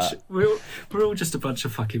just we're all just a bunch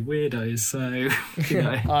of fucking weirdos. So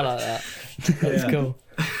I like that. That's cool.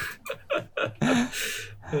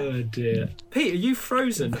 Oh dear. Pete, are you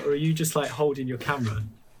frozen or are you just like holding your camera?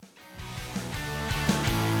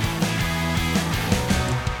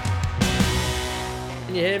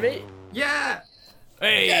 Can you hear me? Yeah.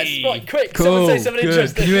 Hey. Yes, right, quick. Cool. Someone say something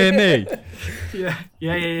interesting. Can you hear me?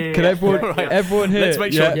 Yeah. Can everyone hear? Let's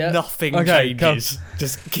make sure nothing changes.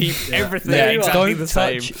 Just keep everything exactly the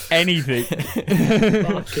same. Don't touch anything.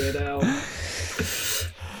 Fucking hell.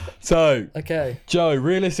 So, okay, Joe,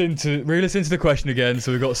 reel us into the question again,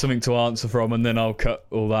 so we've got something to answer from, and then I'll cut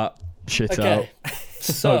all that shit out.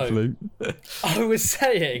 So, hopefully. I was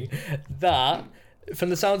saying that from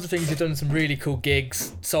the sounds of things, you've done some really cool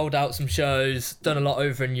gigs, sold out some shows, done a lot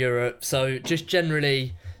over in Europe. So, just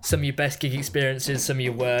generally, some of your best gig experiences, some of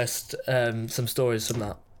your worst, some stories from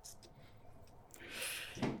that.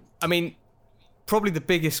 I mean, probably the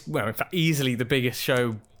biggest, well, in fact, easily the biggest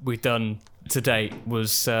show we've done to date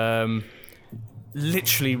was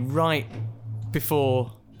literally right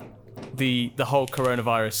before the whole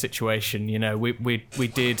coronavirus situation. You know, we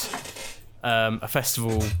did a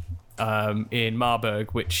festival in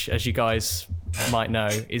Marburg, which, as you guys might know,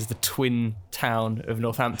 is the twin town of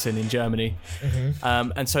Northampton in Germany.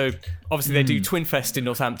 Mm-hmm. And so obviously they do Twin Fest in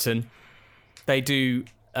Northampton. They do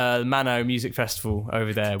Mano Music Festival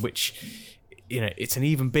over there, which it's an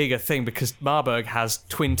even bigger thing because Marburg has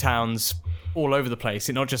twin towns all over the place.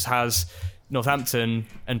 It not just has Northampton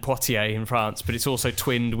and Poitiers in France, but it's also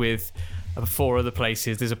twinned with 4 other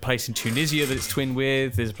places. There's a place in Tunisia that it's twinned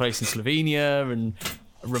with. There's a place in Slovenia and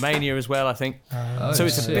Romania as well, I think. So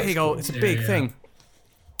it's a big thing.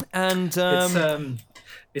 And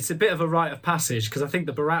it's a bit of a rite of passage because I think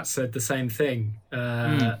the Barats said the same thing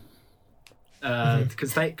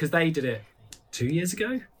because they did it 2 years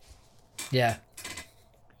ago. Yeah.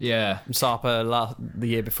 Sapa the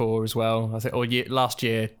year before as well, I think, or last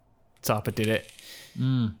year Sapa did it.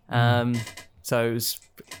 So it was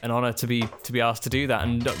an honour to be asked to do that,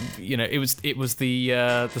 and it was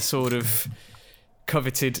the sort of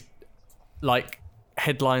coveted like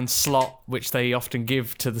headline slot which they often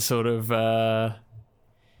give to the sort of I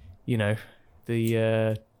don't know,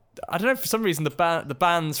 for some reason the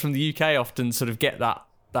bands from the UK often sort of get that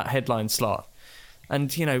headline slot. And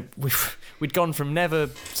we'd gone from never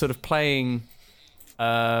sort of playing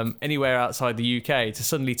anywhere outside the UK to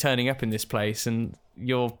suddenly turning up in this place, and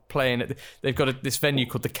you're playing at. They've got this venue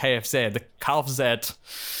called the KFZ, the KFZ,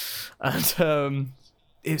 and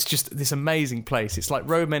it's just this amazing place. It's like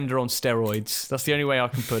Romender on steroids. That's the only way I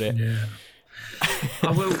can put it. Yeah.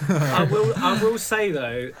 I will say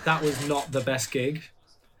though, that was not the best gig.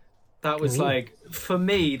 That was like, for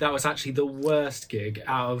me, that was actually the worst gig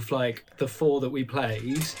out of like the 4 that we played.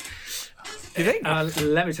 You think?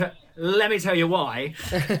 Let me tell you why.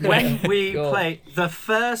 When we played the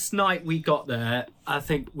first night we got there, I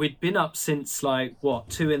think we'd been up since 2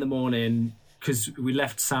 a.m. because we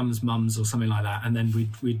left Sam's mum's or something like that, and then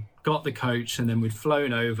we'd got the coach, and then we'd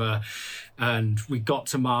flown over, and we got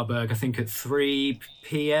to Marburg I think at 3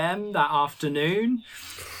 p.m. that afternoon.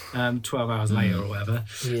 12 hours later or whatever.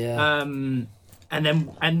 Yeah. And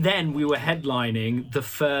then we were headlining the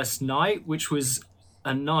first night, which was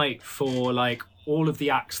a night for like all of the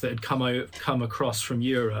acts that had come across from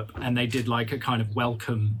Europe, and they did like a kind of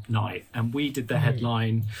welcome night, and we did the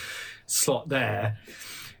headline slot there.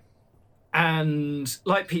 And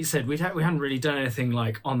like Pete said, we hadn't really done anything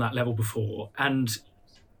like on that level before, and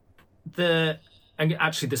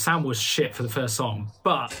actually the sound was shit for the first song,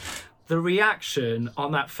 but the reaction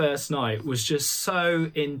on that first night was just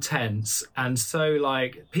so intense, and so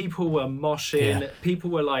like people were moshing, people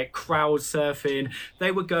were like crowd surfing,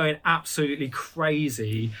 they were going absolutely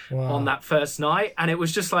crazy on that first night, and it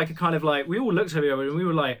was just like a kind of like, we all looked at each other and we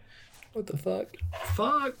were like, what the fuck?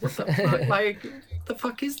 What the fuck? Like, what the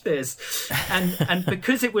fuck is this? And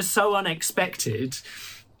because it was so unexpected,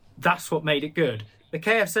 that's what made it good. The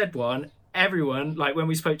KFZ one, everyone, like when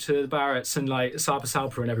we spoke to the Barretts and like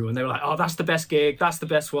Salpa and everyone, they were like, oh, that's the best gig, that's the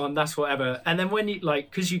best one, that's whatever. And then when you like,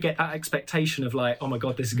 because you get that expectation of like, oh my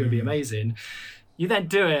god, this is going to be amazing, you then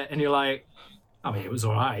do it and you're like, I mean, it was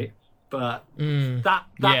all right, but that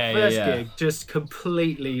first gig just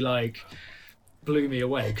completely like blew me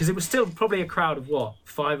away, because it was still probably a crowd of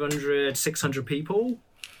 500, 600 people,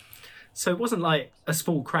 so it wasn't like a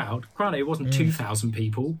small crowd. Granted, it wasn't 2,000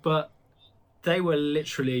 people, but they were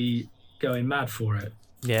literally going mad for it.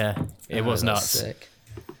 Yeah, it was nuts. Sick.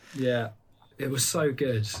 Yeah, it was so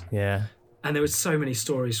good. Yeah, and there were so many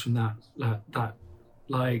stories from that.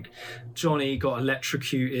 Like Johnny got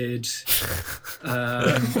electrocuted.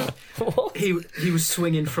 He was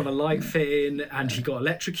swinging from a light fitting and he got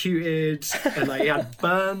electrocuted, and like he had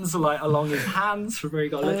burns like along his hands from where he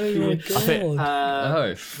got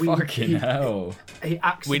electrocuted. Fucking hell! He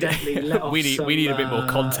accidentally let off we need a bit more some,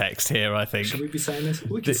 context here, I think. Should we be saying this?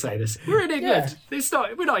 We can say this. We're in England.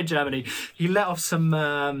 Yeah. We're not in Germany. He let off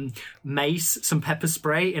some mace, some pepper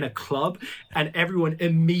spray in a club, and everyone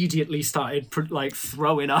immediately started like throwing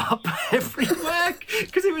up everywhere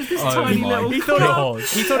because it was this tiny little. He thought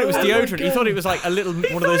it was deodorant. He thought it was like a little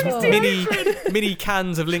one of those mini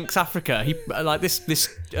cans of Lynx Africa. He like this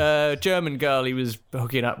German girl he was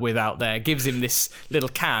hooking up with out there gives him this little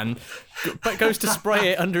can, but goes to spray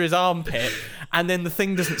it under his armpit, and then the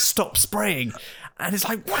thing doesn't stop spraying, and it's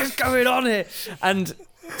like, what is going on here? And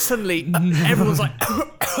suddenly everyone's like,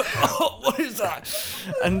 what is that?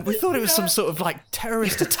 And we thought it was some sort of like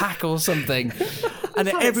terrorist attack or something, and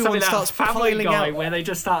then everyone starts piling out where they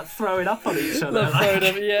just start throwing up on each other. And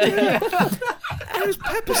it was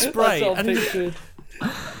pepper spray, God.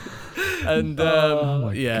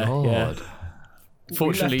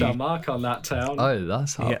 Fortunately, we left our mark on that town. Oh,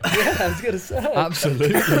 that's hard. Yeah, I was gonna say.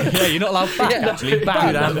 Absolutely. Yeah, you're not allowed back. Actually,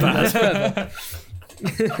 bad and bad.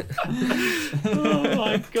 Oh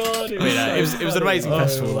my god! It was an amazing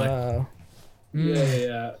festival, though. Wow.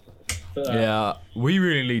 Yeah. Yeah, we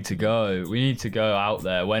really need to go. We need to go out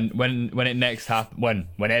there whenever it next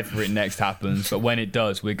happens. But when it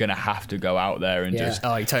does, we're gonna have to go out there and just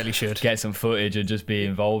you totally should get some footage and just be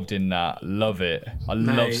involved in that. Love it. I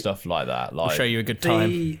love stuff like that. Like, I'll show you a good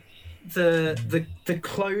time. The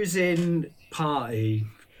closing party,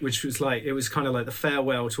 which was like, it was kind of like the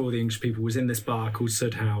farewell to all the English people, was in this bar called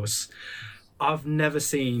Sud House. I've never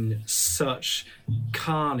seen such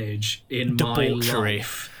carnage in my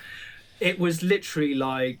life. It was literally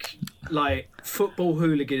like football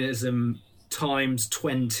hooliganism times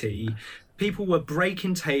 20. People were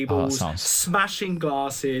breaking tables, smashing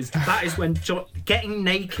glasses. That is when getting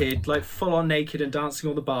naked, like full on naked and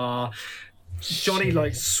dancing on the bar. Johnny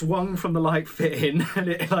like swung from the light fitting, and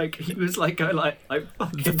it like he was like going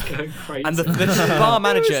fucking going crazy. And the bar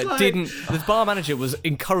manager The bar manager was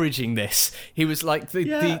encouraging this. He was like they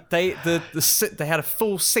had a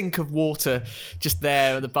full sink of water just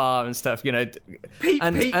there at the bar and stuff. You know, Pete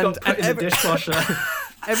got put in the dishwasher.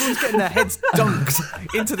 Everyone's getting their heads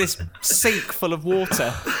dunked into this sink full of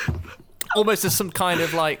water, almost as some kind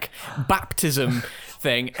of like baptism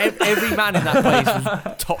thing. Every man in that place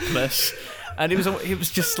was topless. And it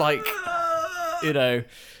was just like, you know.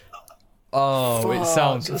 Oh, it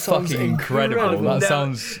sounds fucking incredible. That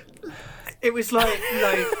sounds. It was like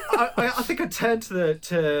I think I turned to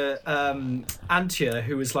Antia,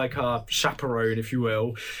 who was like our chaperone, if you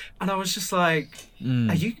will, and I was just like,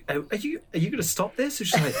 "Are you going to stop this?" And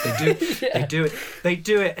she's like, "They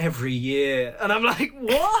do it every year," and I'm like,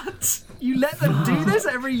 "What? You let them do this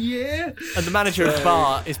every year?" And the manager of the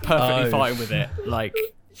bar is perfectly fine with it, like.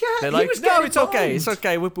 Yeah, they're like, no, it's okay. It's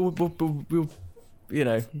okay. We'll you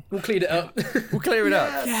know, we'll clean it up. We'll clear it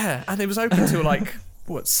up. Yeah, and it was open till like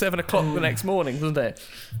 7 o'clock the next morning, wasn't it?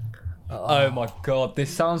 Oh my god, this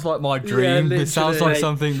sounds like my dream. This sounds like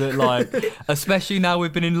something that, like, especially now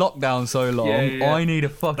we've been in lockdown so long. I need a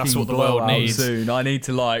fucking That's what the world needs soon. I need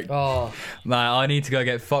to I need to go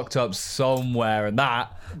get fucked up somewhere, and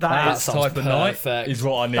that type of night is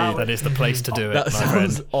what I need. That is the place to do it. That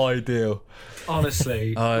sounds ideal.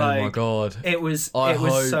 Honestly, my god, it was. I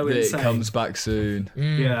hope so that insane. It comes back soon.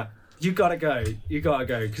 Yeah, you gotta go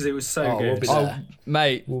because it was so good. We'll be there.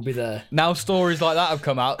 Mate, we'll be there. Now stories like that have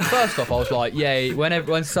come out. First off, I was like, yeah, when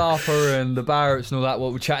Sarpa and the Barretts and all that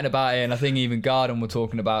were chatting about it, and I think even Garden were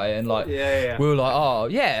talking about it, and like, we were like, oh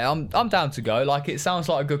yeah, I'm down to go. Like, it sounds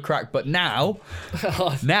like a good crack, but now.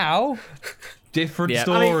 Different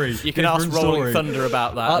story. I mean, you can ask Rolling Thunder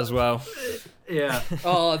about that as well. Yeah.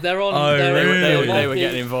 Oh, they're on. They were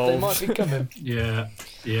getting involved. They might be coming. Yeah.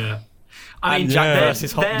 I mean, Jack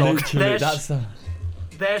versus Hot Dog.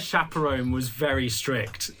 Their chaperone was very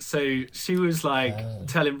strict, so she was like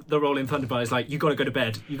telling the Rolling Thunder guys, like, "You got to go to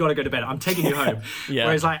bed. I'm taking you home."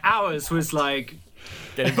 Whereas like ours was like.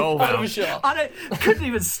 Get involved. Couldn't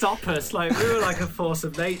even stop us. Like, we were like a force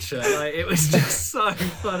of nature. Like, it was just so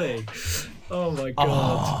funny. Oh my god.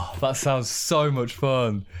 Oh, that sounds so much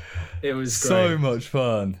fun. It was great. So much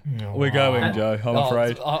fun. We're going, Joe, I'm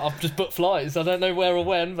afraid. I've just booked flights. I don't know where or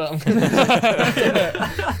when, but I'm going to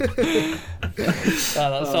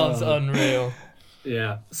that sounds unreal.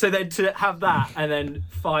 Yeah. So then to have that and then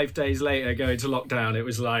 5 days later go into lockdown, it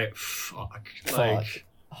was like, fuck. Like,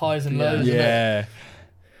 highs and lows. Yeah.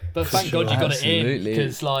 But thank God you got it in,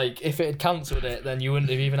 because like if it had cancelled it, then you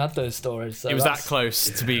wouldn't have even had those stories. So it was that close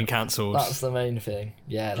to being cancelled. That's the main thing.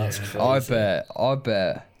 Yeah, that's crazy. I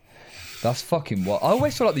bet. That's fucking what. I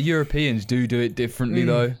always feel like the Europeans do it differently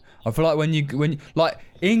though. I feel like when you like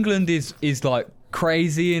England is like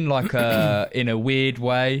crazy in like in a weird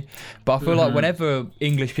way, but I feel like whenever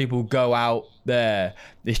English people go out there,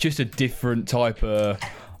 it's just a different type of.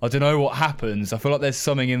 I don't know what happens. I feel like there's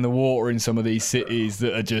something in the water in some of these cities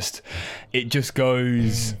that are just. It just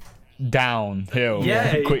goes downhill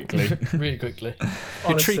quickly. Really quickly.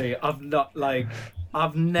 Honestly, I've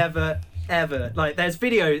never ever there's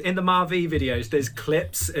videos in the Marv videos, there's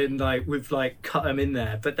clips and like we've like cut them in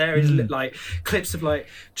there, but there is like clips of like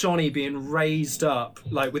Johnny being raised up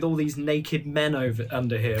like with all these naked men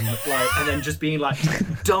under him, like, and then just being like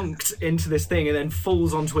dunked into this thing and then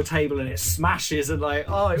falls onto a table and it smashes, and like,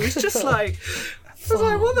 oh, it was just like I was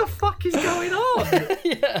like, what the fuck is going on?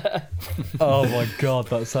 Yeah. Oh my god,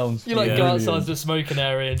 that sounds. You like go outside the smoking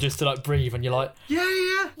area and just to like breathe, and you're like,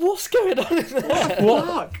 yeah. What's going on in there?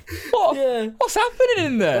 What? What's happening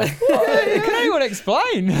in there? Can anyone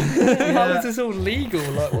explain? How is this all legal?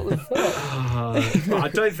 Like, what the fuck? I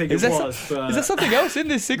don't think it was. But... Is there something else in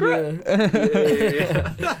this cigarette?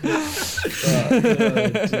 Yeah.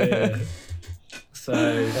 Oh, dear.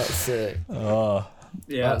 So that's sick. Oh.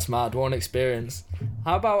 Yeah. That's mad. What an experience.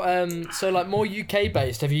 How about so like more UK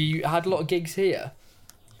based? Have you had a lot of gigs here?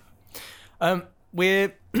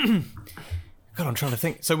 We're God, I'm trying to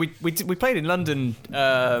think. So we played in London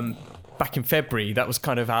back in February. That was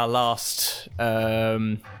kind of our last.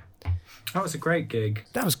 That was a great gig.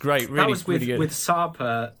 That was great. Really, that was with really good. with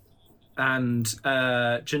Sarpa and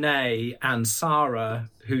Janae and Sarah,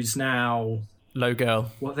 who's now Low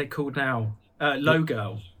Girl. what are they called now? Low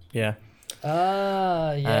Girl. Yeah.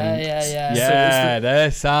 Ah, yeah. Yeah,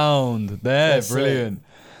 their sound. They're That's brilliant.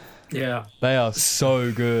 Yeah. They are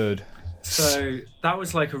so good. So that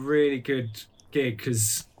was like a really good gig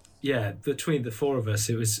because, yeah, between the four of us,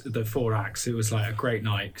 it was the 4 acts. It was like a great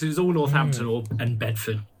night because it was all Northampton and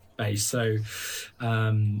Bedford based. So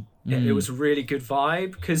it was a really good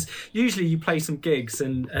vibe because usually you play some gigs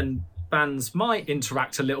and bands might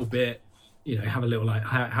interact a little bit, you know, have a little like,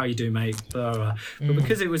 how you doing, mate? Blah, blah, blah. But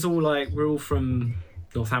because it was all like, we're all from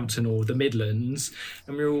Northampton or the Midlands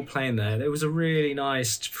and we were all playing there, there was a really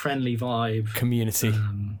nice, friendly vibe. Community.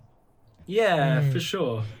 Yeah, for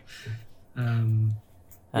sure.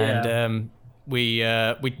 We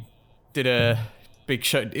did a big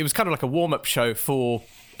show. It was kind of like a warm-up show for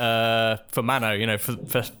Mano, you know, for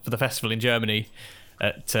the festival in Germany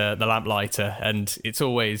at the Lamplighter, and it's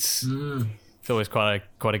always quite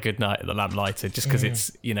a good night at the Lamplighter, just because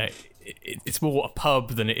it's, you know, it's more a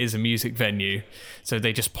pub than it is a music venue. So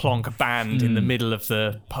they just plonk a band in the middle of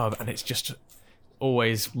the pub, and it's just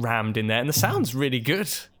always rammed in there, and the sound's really good.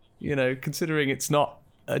 You know, considering it's not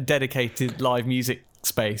a dedicated live music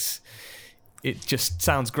space, it just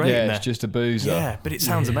sounds great in there. It's just a boozer. Yeah, but it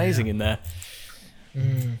sounds amazing in there.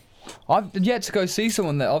 I've yet to go see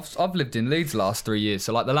someone there. I've lived in Leeds the last 3 years,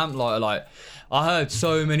 so like the Lamplighter, like I heard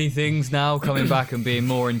so many things now coming back and being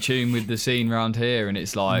more in tune with the scene around here, and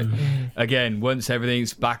it's like again, once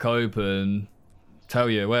everything's back open, tell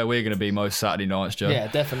you where we're going to be most Saturday nights, Joe. Yeah,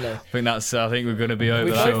 definitely. I think we're going to be over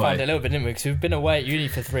We that both way. found it a little bit, didn't we? Because we've been away at uni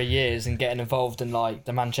for 3 years and getting involved in like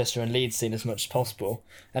the Manchester and Leeds scene as much as possible,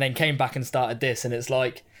 and then came back and started this, and it's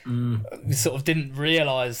like we sort of didn't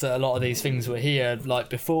realise that a lot of these things were here like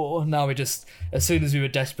before. Now we just, as soon as we were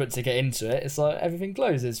desperate to get into it, it's like everything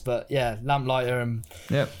closes. But yeah, Lamplighter and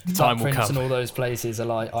Time will Prince come. and all those places are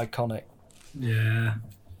like iconic. Yeah.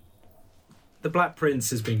 The Black Prince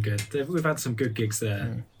has been good. We've had some good gigs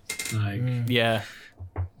there. Yeah.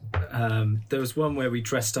 There was one where we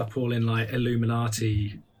dressed up all in like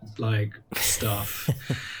Illuminati like stuff.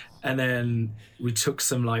 And then we took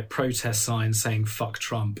some like protest signs saying fuck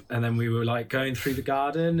Trump, and then we were like going through the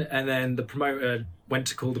garden, and then the promoter went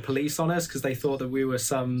to call the police on us because they thought that we were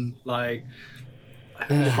some like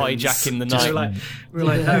hijacking the Just night. we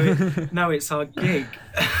were like, no, it's our gig.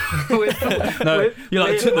 You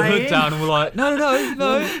like took the hood down and we're like, no.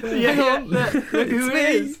 Hang on. Look who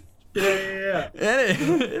it is. Yeah.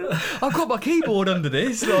 I've got my keyboard under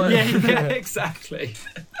this. Like. Yeah, exactly.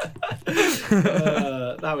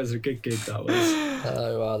 That was a good gig, that was.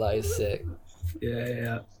 Oh wow, that is sick.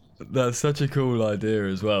 Yeah. That's such a cool idea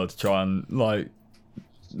as well to try and like.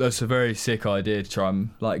 That's a very sick idea to try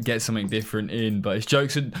and like get something different in, but it's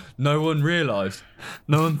jokes that no one realised.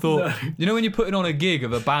 No one thought. No. You know when you're putting on a gig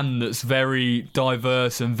of a band that's very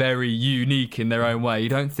diverse and very unique in their own way, you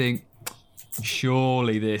don't think,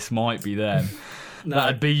 surely this might be them. No.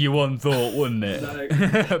 That'd be your one thought, wouldn't it?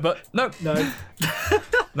 No. But no.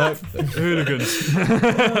 No. Hooligans.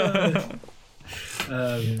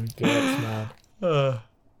 Good, man. But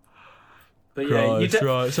yeah,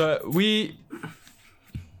 right. So we.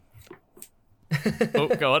 Oh,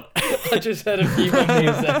 go on. I just heard a few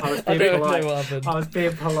memories there. I don't know what happened. I was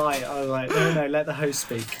being polite. I was like, no, let the host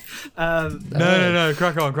speak. No.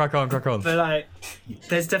 Crack on. But like,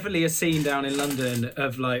 there's definitely a scene down in London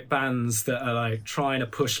of like bands that are like trying to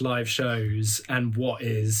push live shows and what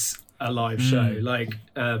is a live show. Like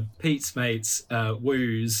Pete's mates,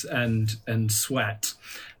 Woos and Sweat,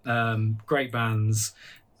 great bands.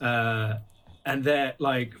 And they're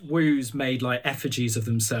like, Woos made like effigies of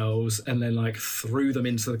themselves and then like threw them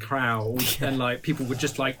into the crowd, and like people would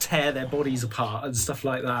just like tear their bodies apart and stuff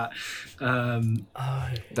like that.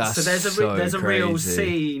 That's so there's a real crazy.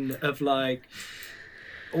 scene of like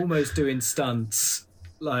almost doing stunts,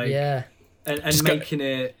 like Yeah. and making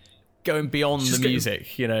it Going beyond the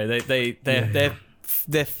music, you know,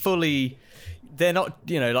 they're fully, they're not,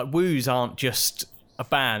 you know, like Woos aren't just a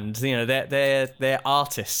band, you know, they're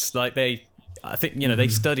artists. Like I think, you know, they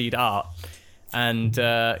studied art, and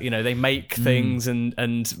you know, they make things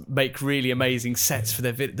and make really amazing sets for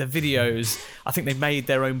their videos. I think they made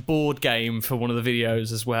their own board game for one of the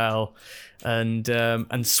videos as well, and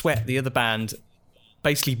Sweat, the other band,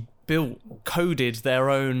 basically coded their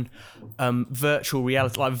own virtual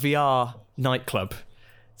reality, like VR nightclub.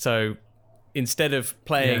 So instead of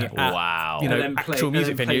playing at actual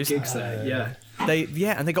music venues, gigs there,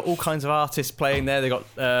 and they got all kinds of artists playing there. They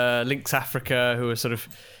got Lynx Africa, who are sort of,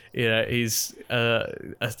 he's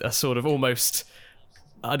a sort of almost,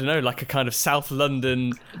 I don't know, like a kind of South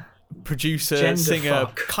London producer, Gender singer,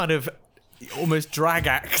 fuck. kind of almost drag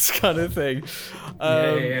act kind of thing.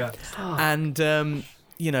 And the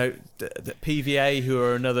PVA, who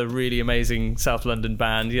are another really amazing South London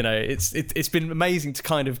band. It's been amazing to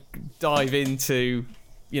kind of dive into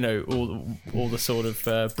all the sort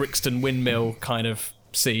of Brixton Windmill kind of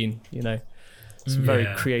scene. Some very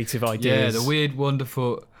creative ideas. Yeah, the weird,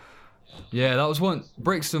 wonderful. Yeah, that was one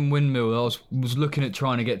Brixton Windmill. I was looking at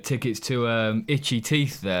trying to get tickets to Itchy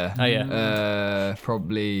Teeth there. Oh yeah,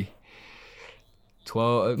 probably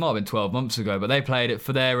 12. It might have been 12 months ago, but they played it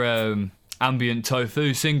for their Ambient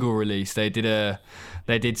Tofu single release. They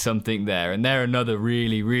did something there, and they're another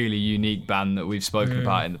really, really unique band that we've spoken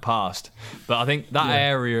about in the past. But I think that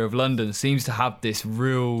area of London seems to have this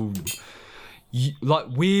real, like,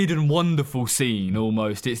 weird and wonderful scene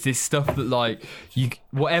almost. It's this stuff that, like,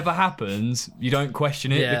 whatever happens, you don't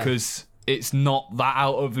question it because it's not that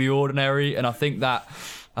out of the ordinary. And I think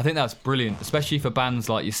that's brilliant, especially for bands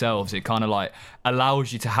like yourselves. It kind of like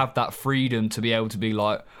allows you to have that freedom to be able to be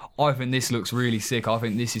like, I think this looks really sick. I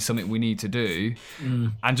think this is something we need to do,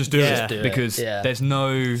 and just do it because there's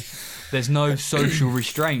no social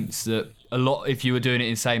restraints that a lot, if you were doing it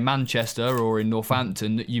in, say, Manchester or in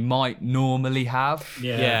Northampton, that you might normally have.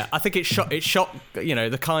 Yeah, I think it shot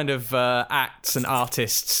the kind of acts and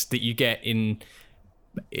artists that you get in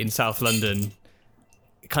South London.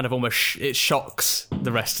 Kind of almost it shocks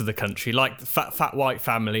the rest of the country. Like Fat White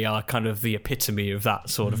Family are kind of the epitome of that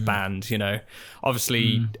sort of band.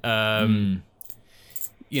 Obviously, I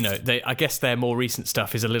guess their more recent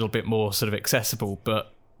stuff is a little bit more sort of accessible,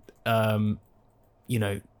 but they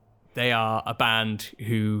are a band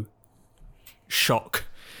who shock.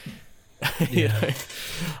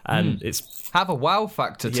 And it's have a wow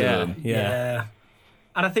factor to them. Yeah.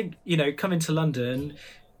 And I think coming to London,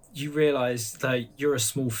 you realise that you're a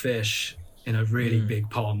small fish in a really big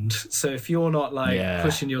pond. So if you're not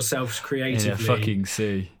pushing yourself creatively in a fucking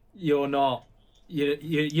sea, you're not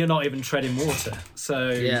even treading water. So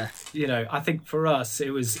I think for us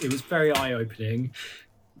it was very eye-opening,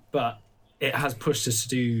 but it has pushed us to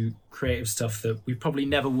do creative stuff that we probably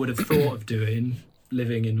never would have thought of doing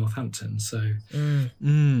living in Northampton. So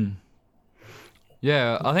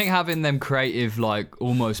yeah, I think having them creative, like,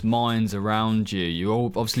 almost minds around you, you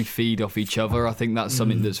all obviously feed off each other. I think that's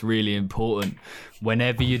something that's really important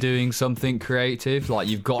whenever you're doing something creative. Like,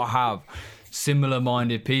 you've got to have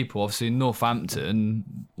similar-minded people. Obviously, in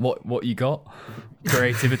Northampton, what you got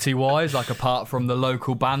creativity-wise, like, apart from the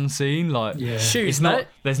local band scene, like, shoes, mate.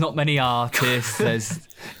 There's not many artists. There's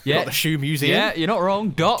got the shoe museum. Yeah, you're not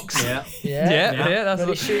wrong. Docks. Yeah. That's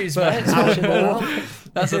many shoes, mate. Smashing them around.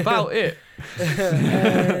 That's about it.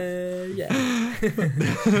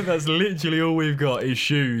 That's literally all we've got is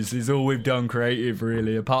shoes. Is all we've done creative,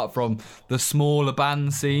 really, apart from the smaller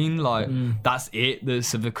band scene. Like, that's it,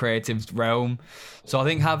 that's of the creative realm. So I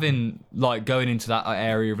think having, like, going into that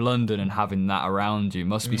area of London and having that around you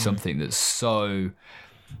must be something that's so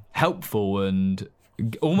helpful, and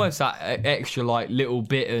almost that extra, like, little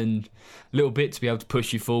bit to be able to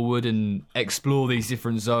push you forward and explore these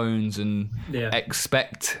different zones and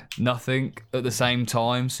expect nothing at the same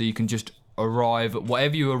time, so you can just arrive at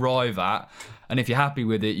whatever you arrive at, and if you're happy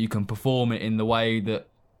with it, you can perform it in the way that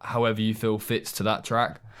however you feel fits to that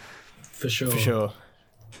track. For sure.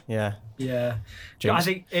 Yeah. I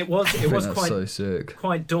think it was quite so sick.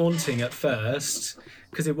 Quite daunting at first,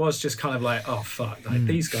 because it was just kind of like, oh fuck, like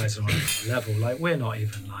these guys are on a level, like we're not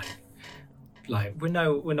even we're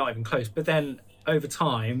not even close. But then over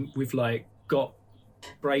time we've like got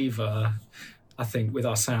braver, I think, with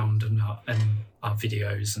our sound and our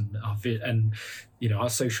videos and our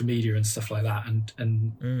social media and stuff like that,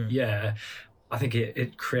 and I think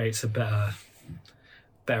it creates a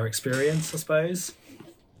better experience, I suppose.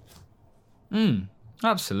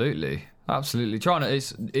 Absolutely trying to,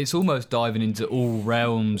 it's almost diving into all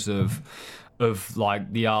realms of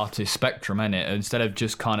like the artist spectrum, innit? Instead of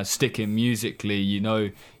just kind of sticking musically,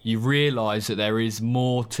 you realise that there is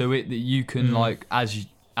more to it that you can like as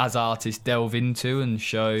artists delve into and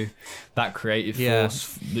show that creative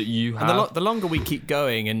force that you have. And the longer we keep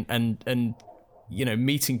going and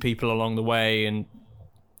meeting people along the way, and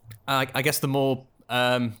I guess the more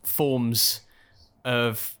forms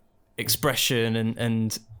of expression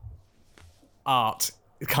and art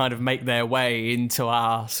kind of make their way into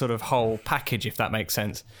our sort of whole package, if that makes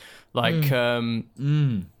sense. Like,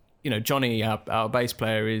 Johnny, our bass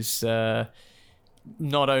player, is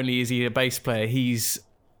not only is he a bass player, he's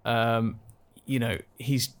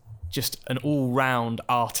he's just an all-round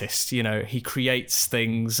artist. He creates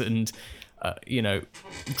things and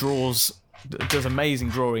does amazing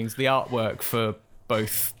drawings. The artwork for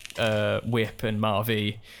both Whip and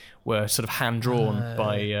Marvy were sort of hand drawn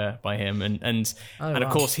by him, and of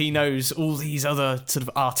course he knows all these other sort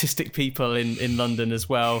of artistic people in London as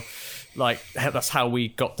well. Like, that's how we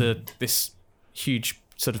got this huge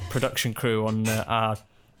sort of production crew on our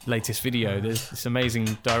latest video. There's this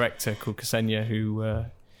amazing director called Ksenia who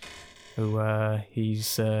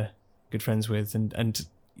he's good friends with, and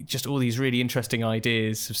just all these really interesting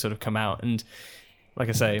ideas have sort of come out. And like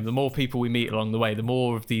I say, the more people we meet along the way, the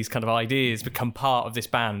more of these kind of ideas become part of this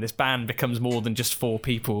band. This band becomes more than just 4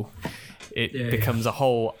 people. It becomes a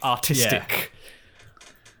whole artistic,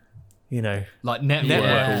 like network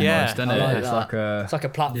almost, isn't it? Like it's like a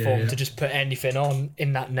platform to just put anything on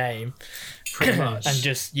in that name, pretty much. And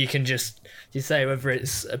you say whether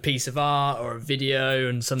it's a piece of art or a video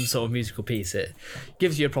and some sort of musical piece, it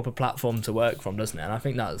gives you a proper platform to work from, doesn't it? And I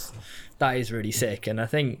think that is really sick. And I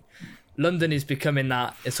think London is becoming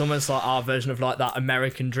that. It's almost like our version of like that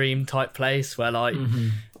American dream type place where like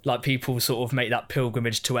people sort of make that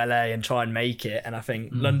pilgrimage to LA and try and make it. And I think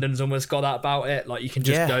London's almost got that about it. Like, you can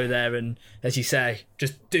just go there and, as you say,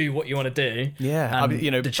 just do what you want to do. Yeah, and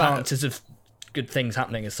the chances of good things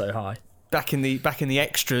happening is so high. Back in the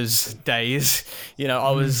extras days,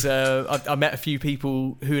 I was I met a few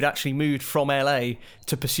people who had actually moved from LA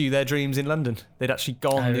to pursue their dreams in London. They'd actually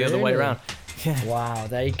gone the other way around. Yeah. Wow,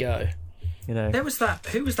 there you go. There was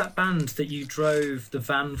who was that band that you drove the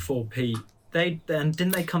van for, Pete?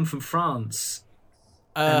 Didn't they come from France?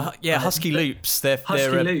 Husky Loops. They're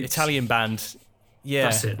an Italian band. Yeah,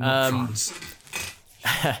 that's it. France.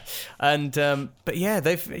 And but yeah,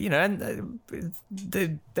 they've they've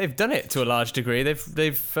done it to a large degree.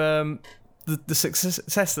 They've the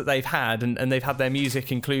success that they've had, and they've had their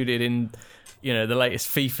music included in the latest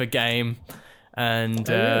FIFA game, and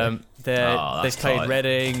they've played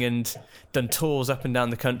Reading and done tours up and down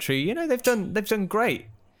the country. They've done great.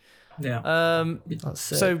 Yeah. That's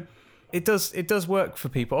sick. So it does work for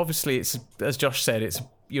people. Obviously, it's, as Josh said,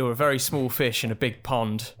 you're a very small fish in a big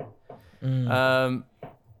pond.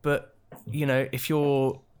 But if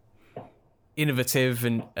you're innovative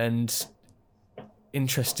and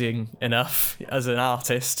interesting enough as an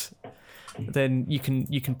artist, then you can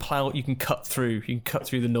cut through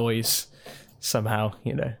the noise somehow.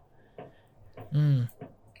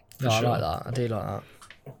 No, I like that. I do like that.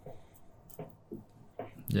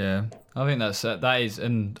 Yeah, I think that is,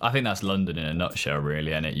 and I think that's London in a nutshell,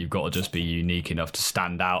 really, isn't it? You've got to just be unique enough to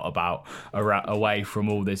stand out away from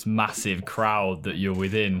all this massive crowd that you're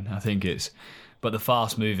within. I think but the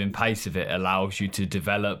fast-moving pace of it allows you to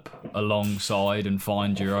develop alongside and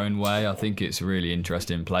find your own way. I think it's a really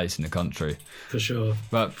interesting place in the country, for sure.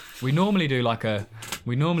 But we normally do like a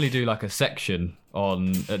section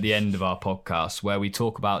at the end of our podcast where we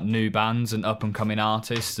talk about new bands and up-and-coming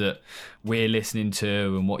artists that we're listening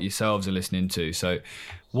to and what yourselves are listening to. So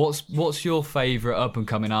what's your favourite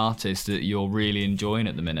up-and-coming artist that you're really enjoying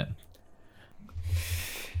at the minute?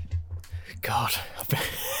 God,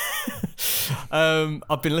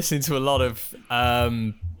 I've been listening to a lot of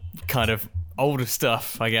kind of older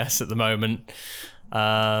stuff, I guess, at the moment.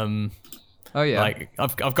 Oh yeah, like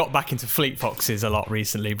I've got back into Fleet Foxes a lot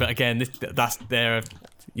recently, but again, they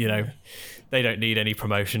don't need any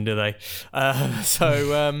promotion, do they?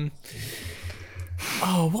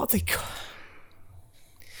 What they call?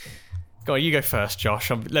 Go on, you go first,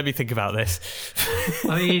 Josh. Let me think about this.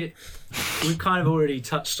 I mean, we've kind of already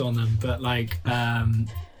touched on them, but like, I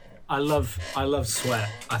love Sweat.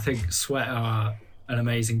 I think Sweat are an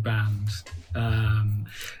amazing band. And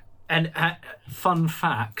fun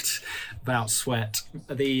fact about Sweat,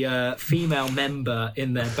 the female member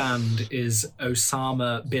in their band is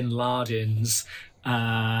Osama Bin Laden's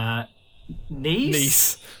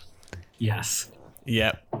niece. Yes.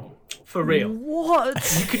 Yep. For real.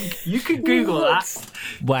 What? You can Google that.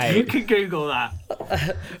 Wait. You can Google that.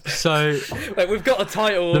 So wait, we've got a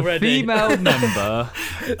title the already. female member.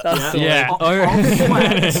 That's of Sweat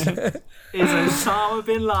is Osama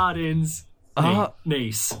Bin Laden's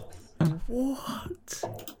niece. What?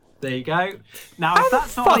 There you go. Now, if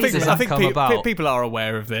that's not I think people are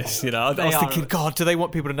aware of this. I was thinking, God, do they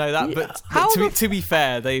want people to know that? Yeah. But to be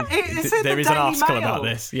fair, there is an article about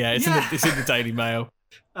this. Yeah, it's in the Daily Mail.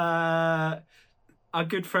 our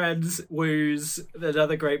good friends Woos,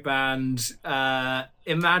 another great band.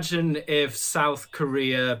 Imagine if South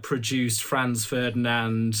Korea produced Franz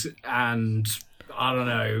Ferdinand and, I don't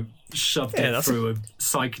know, shoved it through a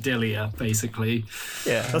psychedelia, basically.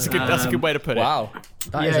 Yeah, that's a good way to put it. Wow,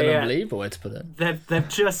 that is an unbelievable way to put it.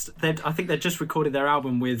 I think they've just recorded their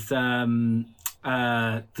album with the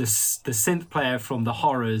synth player from The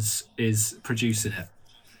Horrors is producing it.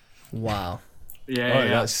 Wow. Yeah,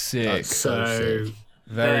 that's sick. That's so sick.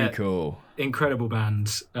 Very cool. Incredible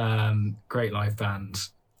band. Great live band.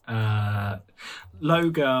 Low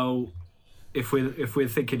Girl. If we're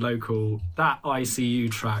thinking local, that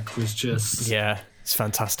ICU track was just it's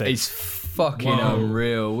fantastic. It's fucking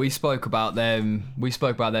unreal. We spoke about them.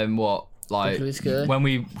 What, like when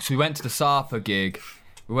we went to the Sarpa gig.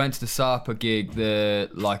 We went to the Sarpa gig, the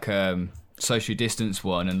socially distanced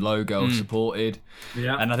one, and Low Girl supported.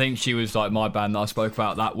 Yeah. And I think she was like my band that I spoke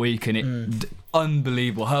about that week, and it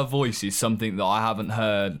unbelievable. Her voice is something that I haven't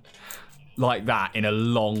heard like that in a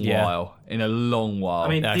long while. I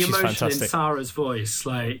mean, the emotion fantastic. In Sarah's voice,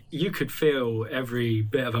 like, you could feel every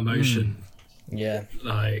bit of emotion. Yeah.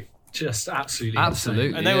 Like, just absolutely.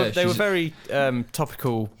 And they were very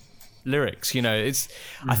topical lyrics, you know. It's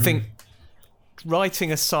I think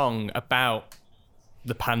writing a song about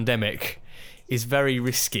the pandemic is very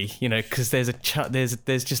risky, you know, because there's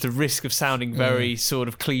just a risk of sounding very sort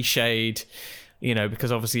of cliched, you know,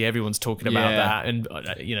 because obviously everyone's talking about that, and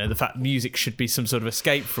you know, the fact music should be some sort of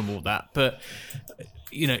escape from all that. But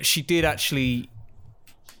you know, she did actually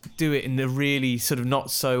do it in the really sort of not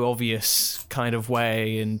so obvious kind of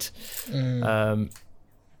way, and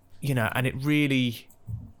you know, and it really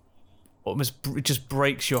it just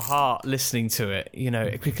breaks your heart listening to it, you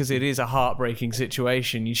know, because it is a heartbreaking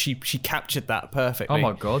situation. She captured that perfectly. Oh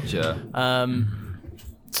my god, yeah.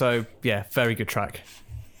 So yeah, very good track.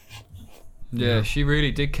 Yeah, she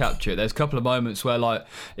really did capture it. There's a couple of moments where, like,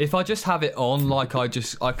 if I just have it on, like, I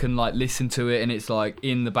can like listen to it and it's like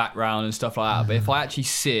in the background and stuff like that. But if I actually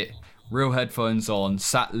sit, real headphones on,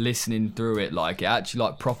 sat listening through it, like, it actually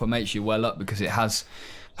like proper makes you well up, because it has,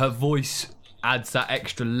 her voice adds that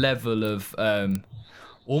extra level of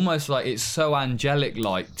almost like it's so angelic,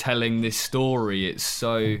 like telling this story. It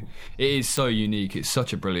is so unique. It's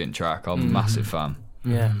such a brilliant track. I'm a massive fan.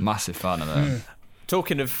 Yeah, massive fan of it.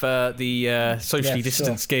 Talking of the socially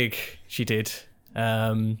distanced gig she did,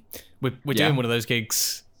 we're doing one of those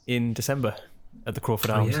gigs in December at the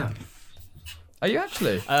Crawford Arms. Yeah. Are you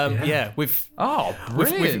actually? Yeah, we've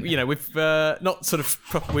brilliant. We've not sort of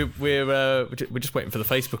we're just waiting for the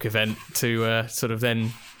Facebook event to sort of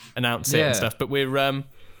then announce it and stuff. But we're the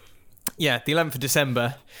 11th of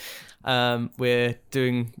December. We're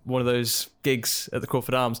doing one of those gigs at the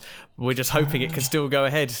Crawford Arms. We're just hoping it can still go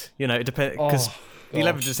ahead. You know, it depends, because the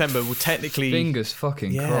 11th of December will technically, fingers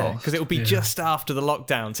fucking crossed, because it will be just after the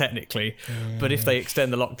lockdown technically. But if they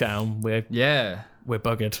extend the lockdown, we're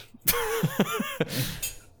buggered.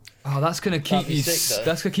 Oh, that's gonna keep you.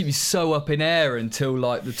 That's gonna keep you so up in air until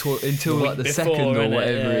like the second or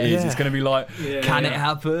whatever it is. It's gonna be like, can it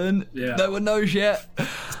happen? Yeah. No one knows yet.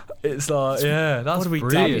 It's like, that's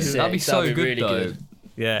brilliant. That'd be so good really though. Good.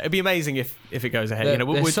 Yeah, it'd be amazing if it goes ahead. You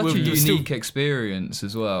know, it's such a unique experience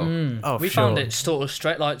as well. We found it sort of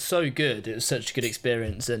straight, like, so good. It was such a good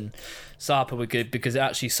experience, and Sarpa were good because it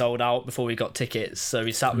actually sold out before we got tickets. So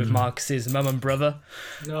we sat with Marcus's mum and brother.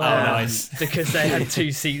 Nice. Because they had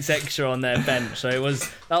 2 seats extra on their bench. So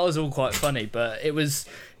that was all quite funny. But it was,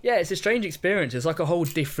 it's a strange experience. It's like a whole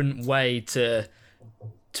different way to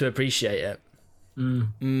appreciate it.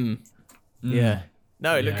 Yeah.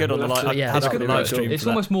 No, it looked good on the live. It's good live stream. It's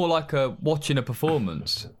almost more like watching a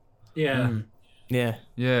performance. Yeah. Yeah.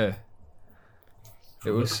 Yeah. It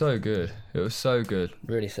was so good. It was so good.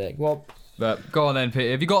 Really sick. Well, but go on then, Peter.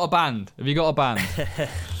 Have you got a band?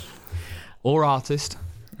 Or artist?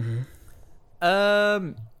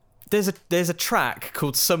 There's a track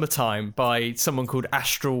called Summertime by someone called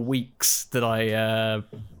Astral Weeks that I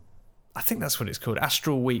think that's what it's called,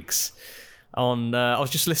 Astral Weeks. I was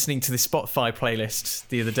just listening to the Spotify playlist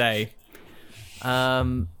the other day,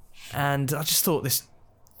 and I just thought this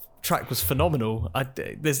track was phenomenal.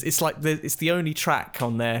 It's the only track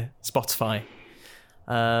on their Spotify,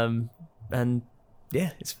 and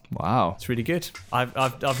it's really good.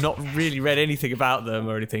 I've not really read anything about them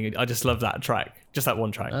or anything. I just love that track, just that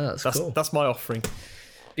one track. Oh, that's cool. That's my offering.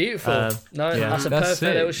 Beautiful. That's a perfect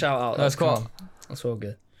little shout out. That's all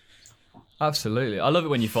good. Absolutely. I love it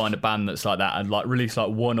when you find a band that's like that and like release like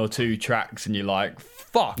 1 or 2 tracks and you're like,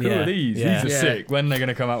 fuck, who are these? Yeah. These are sick. When are they going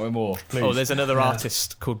to come out with more? Please. Oh, there's another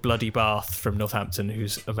artist called Bloody Bath from Northampton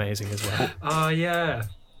who's amazing as well. Oh, yeah.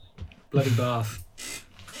 Bloody Bath.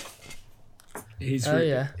 He's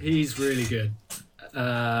really good.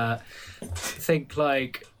 Think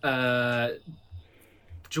like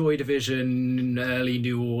Joy Division, early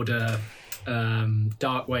New Order,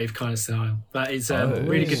 dark wave kind of style. That is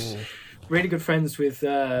really good friends with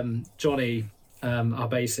Johnny, our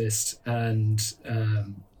bassist, and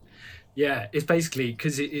it's basically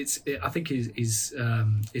because I think his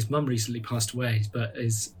mum recently passed away, but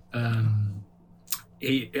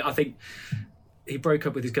I think he broke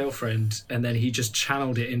up with his girlfriend, and then he just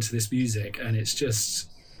channeled it into this music, and it's just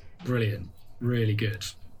brilliant, really good.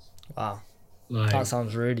 Wow, that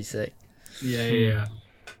sounds really sick. Yeah.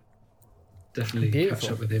 Definitely catch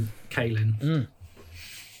up with him, Kaylin.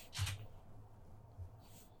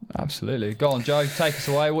 Absolutely. Go on, Joe. Take us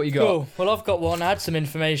away. What you got? Cool. Well, I've got one. I had some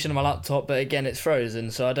information on my laptop, but again, it's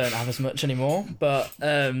frozen, so I don't have as much anymore. But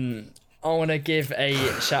I want to give a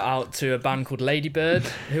shout out to a band called Ladybird,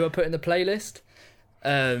 who I put in the playlist.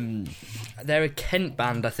 They're a Kent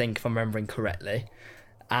band, I think, if I'm remembering correctly.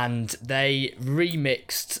 And they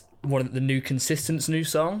remixed one of the New Consistent's new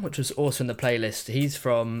song, which was also in the playlist. He's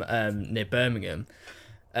from near Birmingham,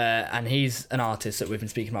 and he's an artist that we've been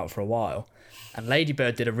speaking about for a while. And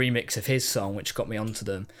Ladybird did a remix of his song, which got me onto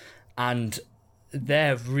them. And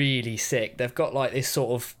they're really sick. They've got like this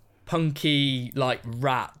sort of punky like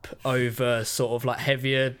rap over sort of like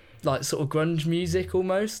heavier like sort of grunge music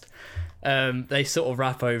almost. They sort of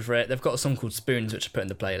rap over it. They've got a song called Spoons, which I put in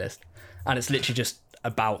the playlist. And it's literally just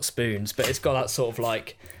about spoons, but it's got that sort of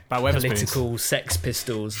like about political Sex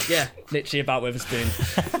Pistols. Yeah, literally about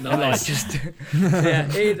Weatherspoons. Nice.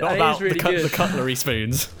 Not about really the cutlery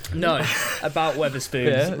spoons. No, about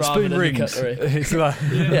Weatherspoons rather spoon than rings. the cutlery. It's like,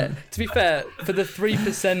 To be fair, for the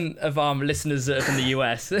 3% of our listeners that are from the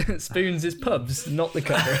US, spoons is pubs, not the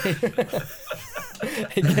cutlery.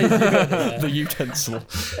 In case you the utensil.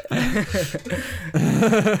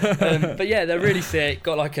 But yeah, they're really sick.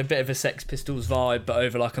 Got like a bit of a Sex Pistols vibe, but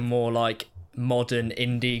over like a more like modern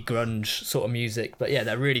indie grunge sort of music. But yeah,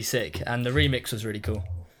 they're really sick, and the remix was really cool.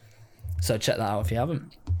 So check that out if you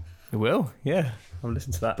haven't. I will. Yeah, I'll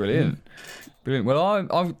listen to that. Brilliant. Well, I'm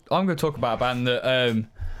going to talk about a band that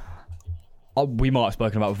we might have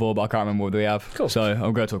spoken about before, but I can't remember whether we have. Cool. So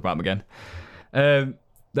I'm going to talk about them again.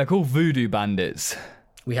 They're called VOODOO Bandits.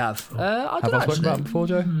 We have. Have I spoken about them before,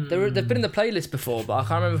 Joe? They've been in the playlist before, but I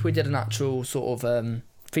can't remember if we did an actual sort of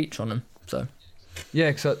feature on them. So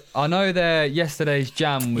yeah, because I know their Yesterday's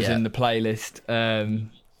Jam was in the playlist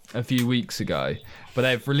a few weeks ago, but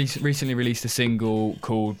they've recently released a single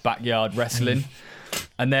called Backyard Wrestling,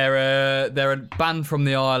 and they're a band from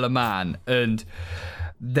the Isle of Man, and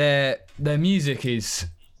their music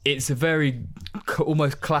it's a very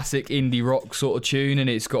almost classic indie rock sort of tune, and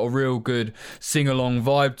it's got a real good sing-along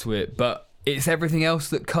vibe to it, but it's everything else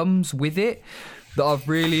that comes with it that I've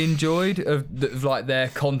really enjoyed of like their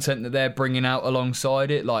content that they're bringing out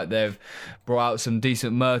alongside it. Like they've brought out some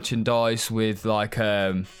decent merchandise with like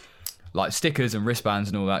stickers and wristbands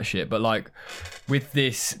and all that shit, but like with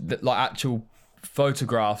this like actual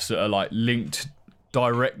photographs that are like linked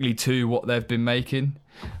directly to what they've been making.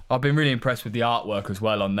 I've been really impressed with the artwork as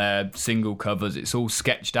well on their single covers. It's all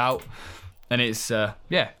sketched out, and it's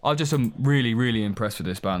I'm really, really impressed with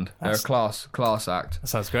this band. They're a class act. That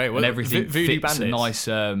sounds great. Well, and everything Voodoo fits Bandits.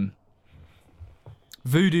 a nice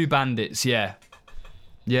Voodoo Bandits. Yeah.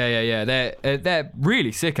 They're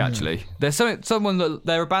really sick actually. They're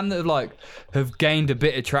they're a band that have gained a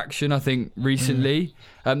bit of traction I think recently.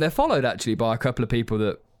 They're followed actually by a couple of people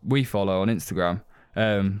that we follow on Instagram,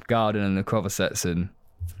 Garden and the Coversets and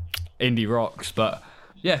Indie Rocks. But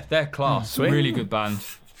yeah, they're class. Really good band,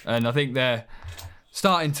 and I think they're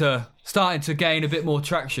starting to gain a bit more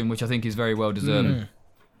traction, which I think is very well deserved.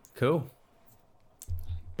 Cool.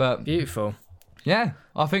 But beautiful. Yeah,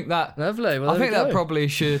 I think that lovely. Well, I think that probably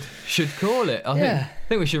should call it. I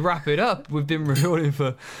think we should wrap it up. We've been recording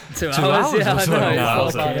for 2 hours. Yeah,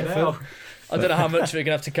 or so. I don't know how much we're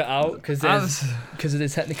gonna have to cut out because of the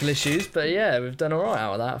technical issues. But yeah, we've done all right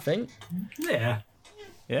out of that, I think. Yeah,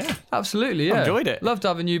 absolutely. Yeah, enjoyed it. Loved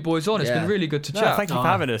having you boys on. It's been really good to chat. Thank you for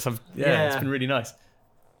having us. It's been really nice.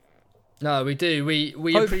 No, we do. We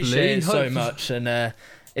appreciate it so much, and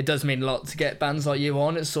it does mean a lot to get bands like you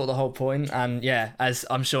on. It's sort of the whole point. And yeah, as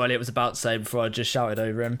I'm sure Elliot was about to say before I just shouted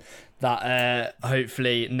over him, that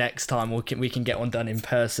hopefully next time we can get one done in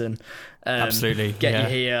person. Absolutely. Get you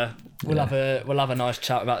here. We'll have a nice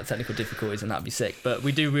chat about the technical difficulties, and that'd be sick. But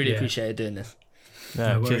we do really appreciate doing this.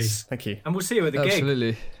 No worries. Thank you. And we'll see you at the gig.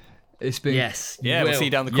 Absolutely. It's been we'll see you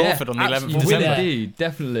down the Crawford on the 11th of December. Indeed,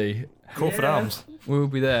 definitely. Crawford Arms. We'll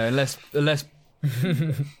be there unless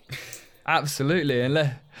Absolutely,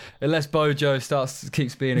 unless Bojo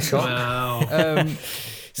keeps being a cock. Wow.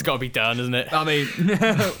 It's got to be done, isn't it? I mean,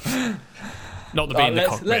 Not the being the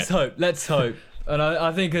cockpit. Let's hope. And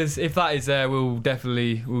I think if that is there, we'll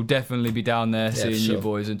definitely be down there seeing you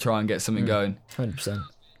boys and try and get something going. 100%.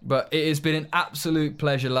 But it has been an absolute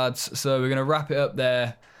pleasure, lads. So we're going to wrap it up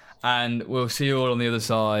there, and we'll see you all on the other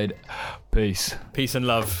side. Peace. Peace and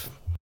love.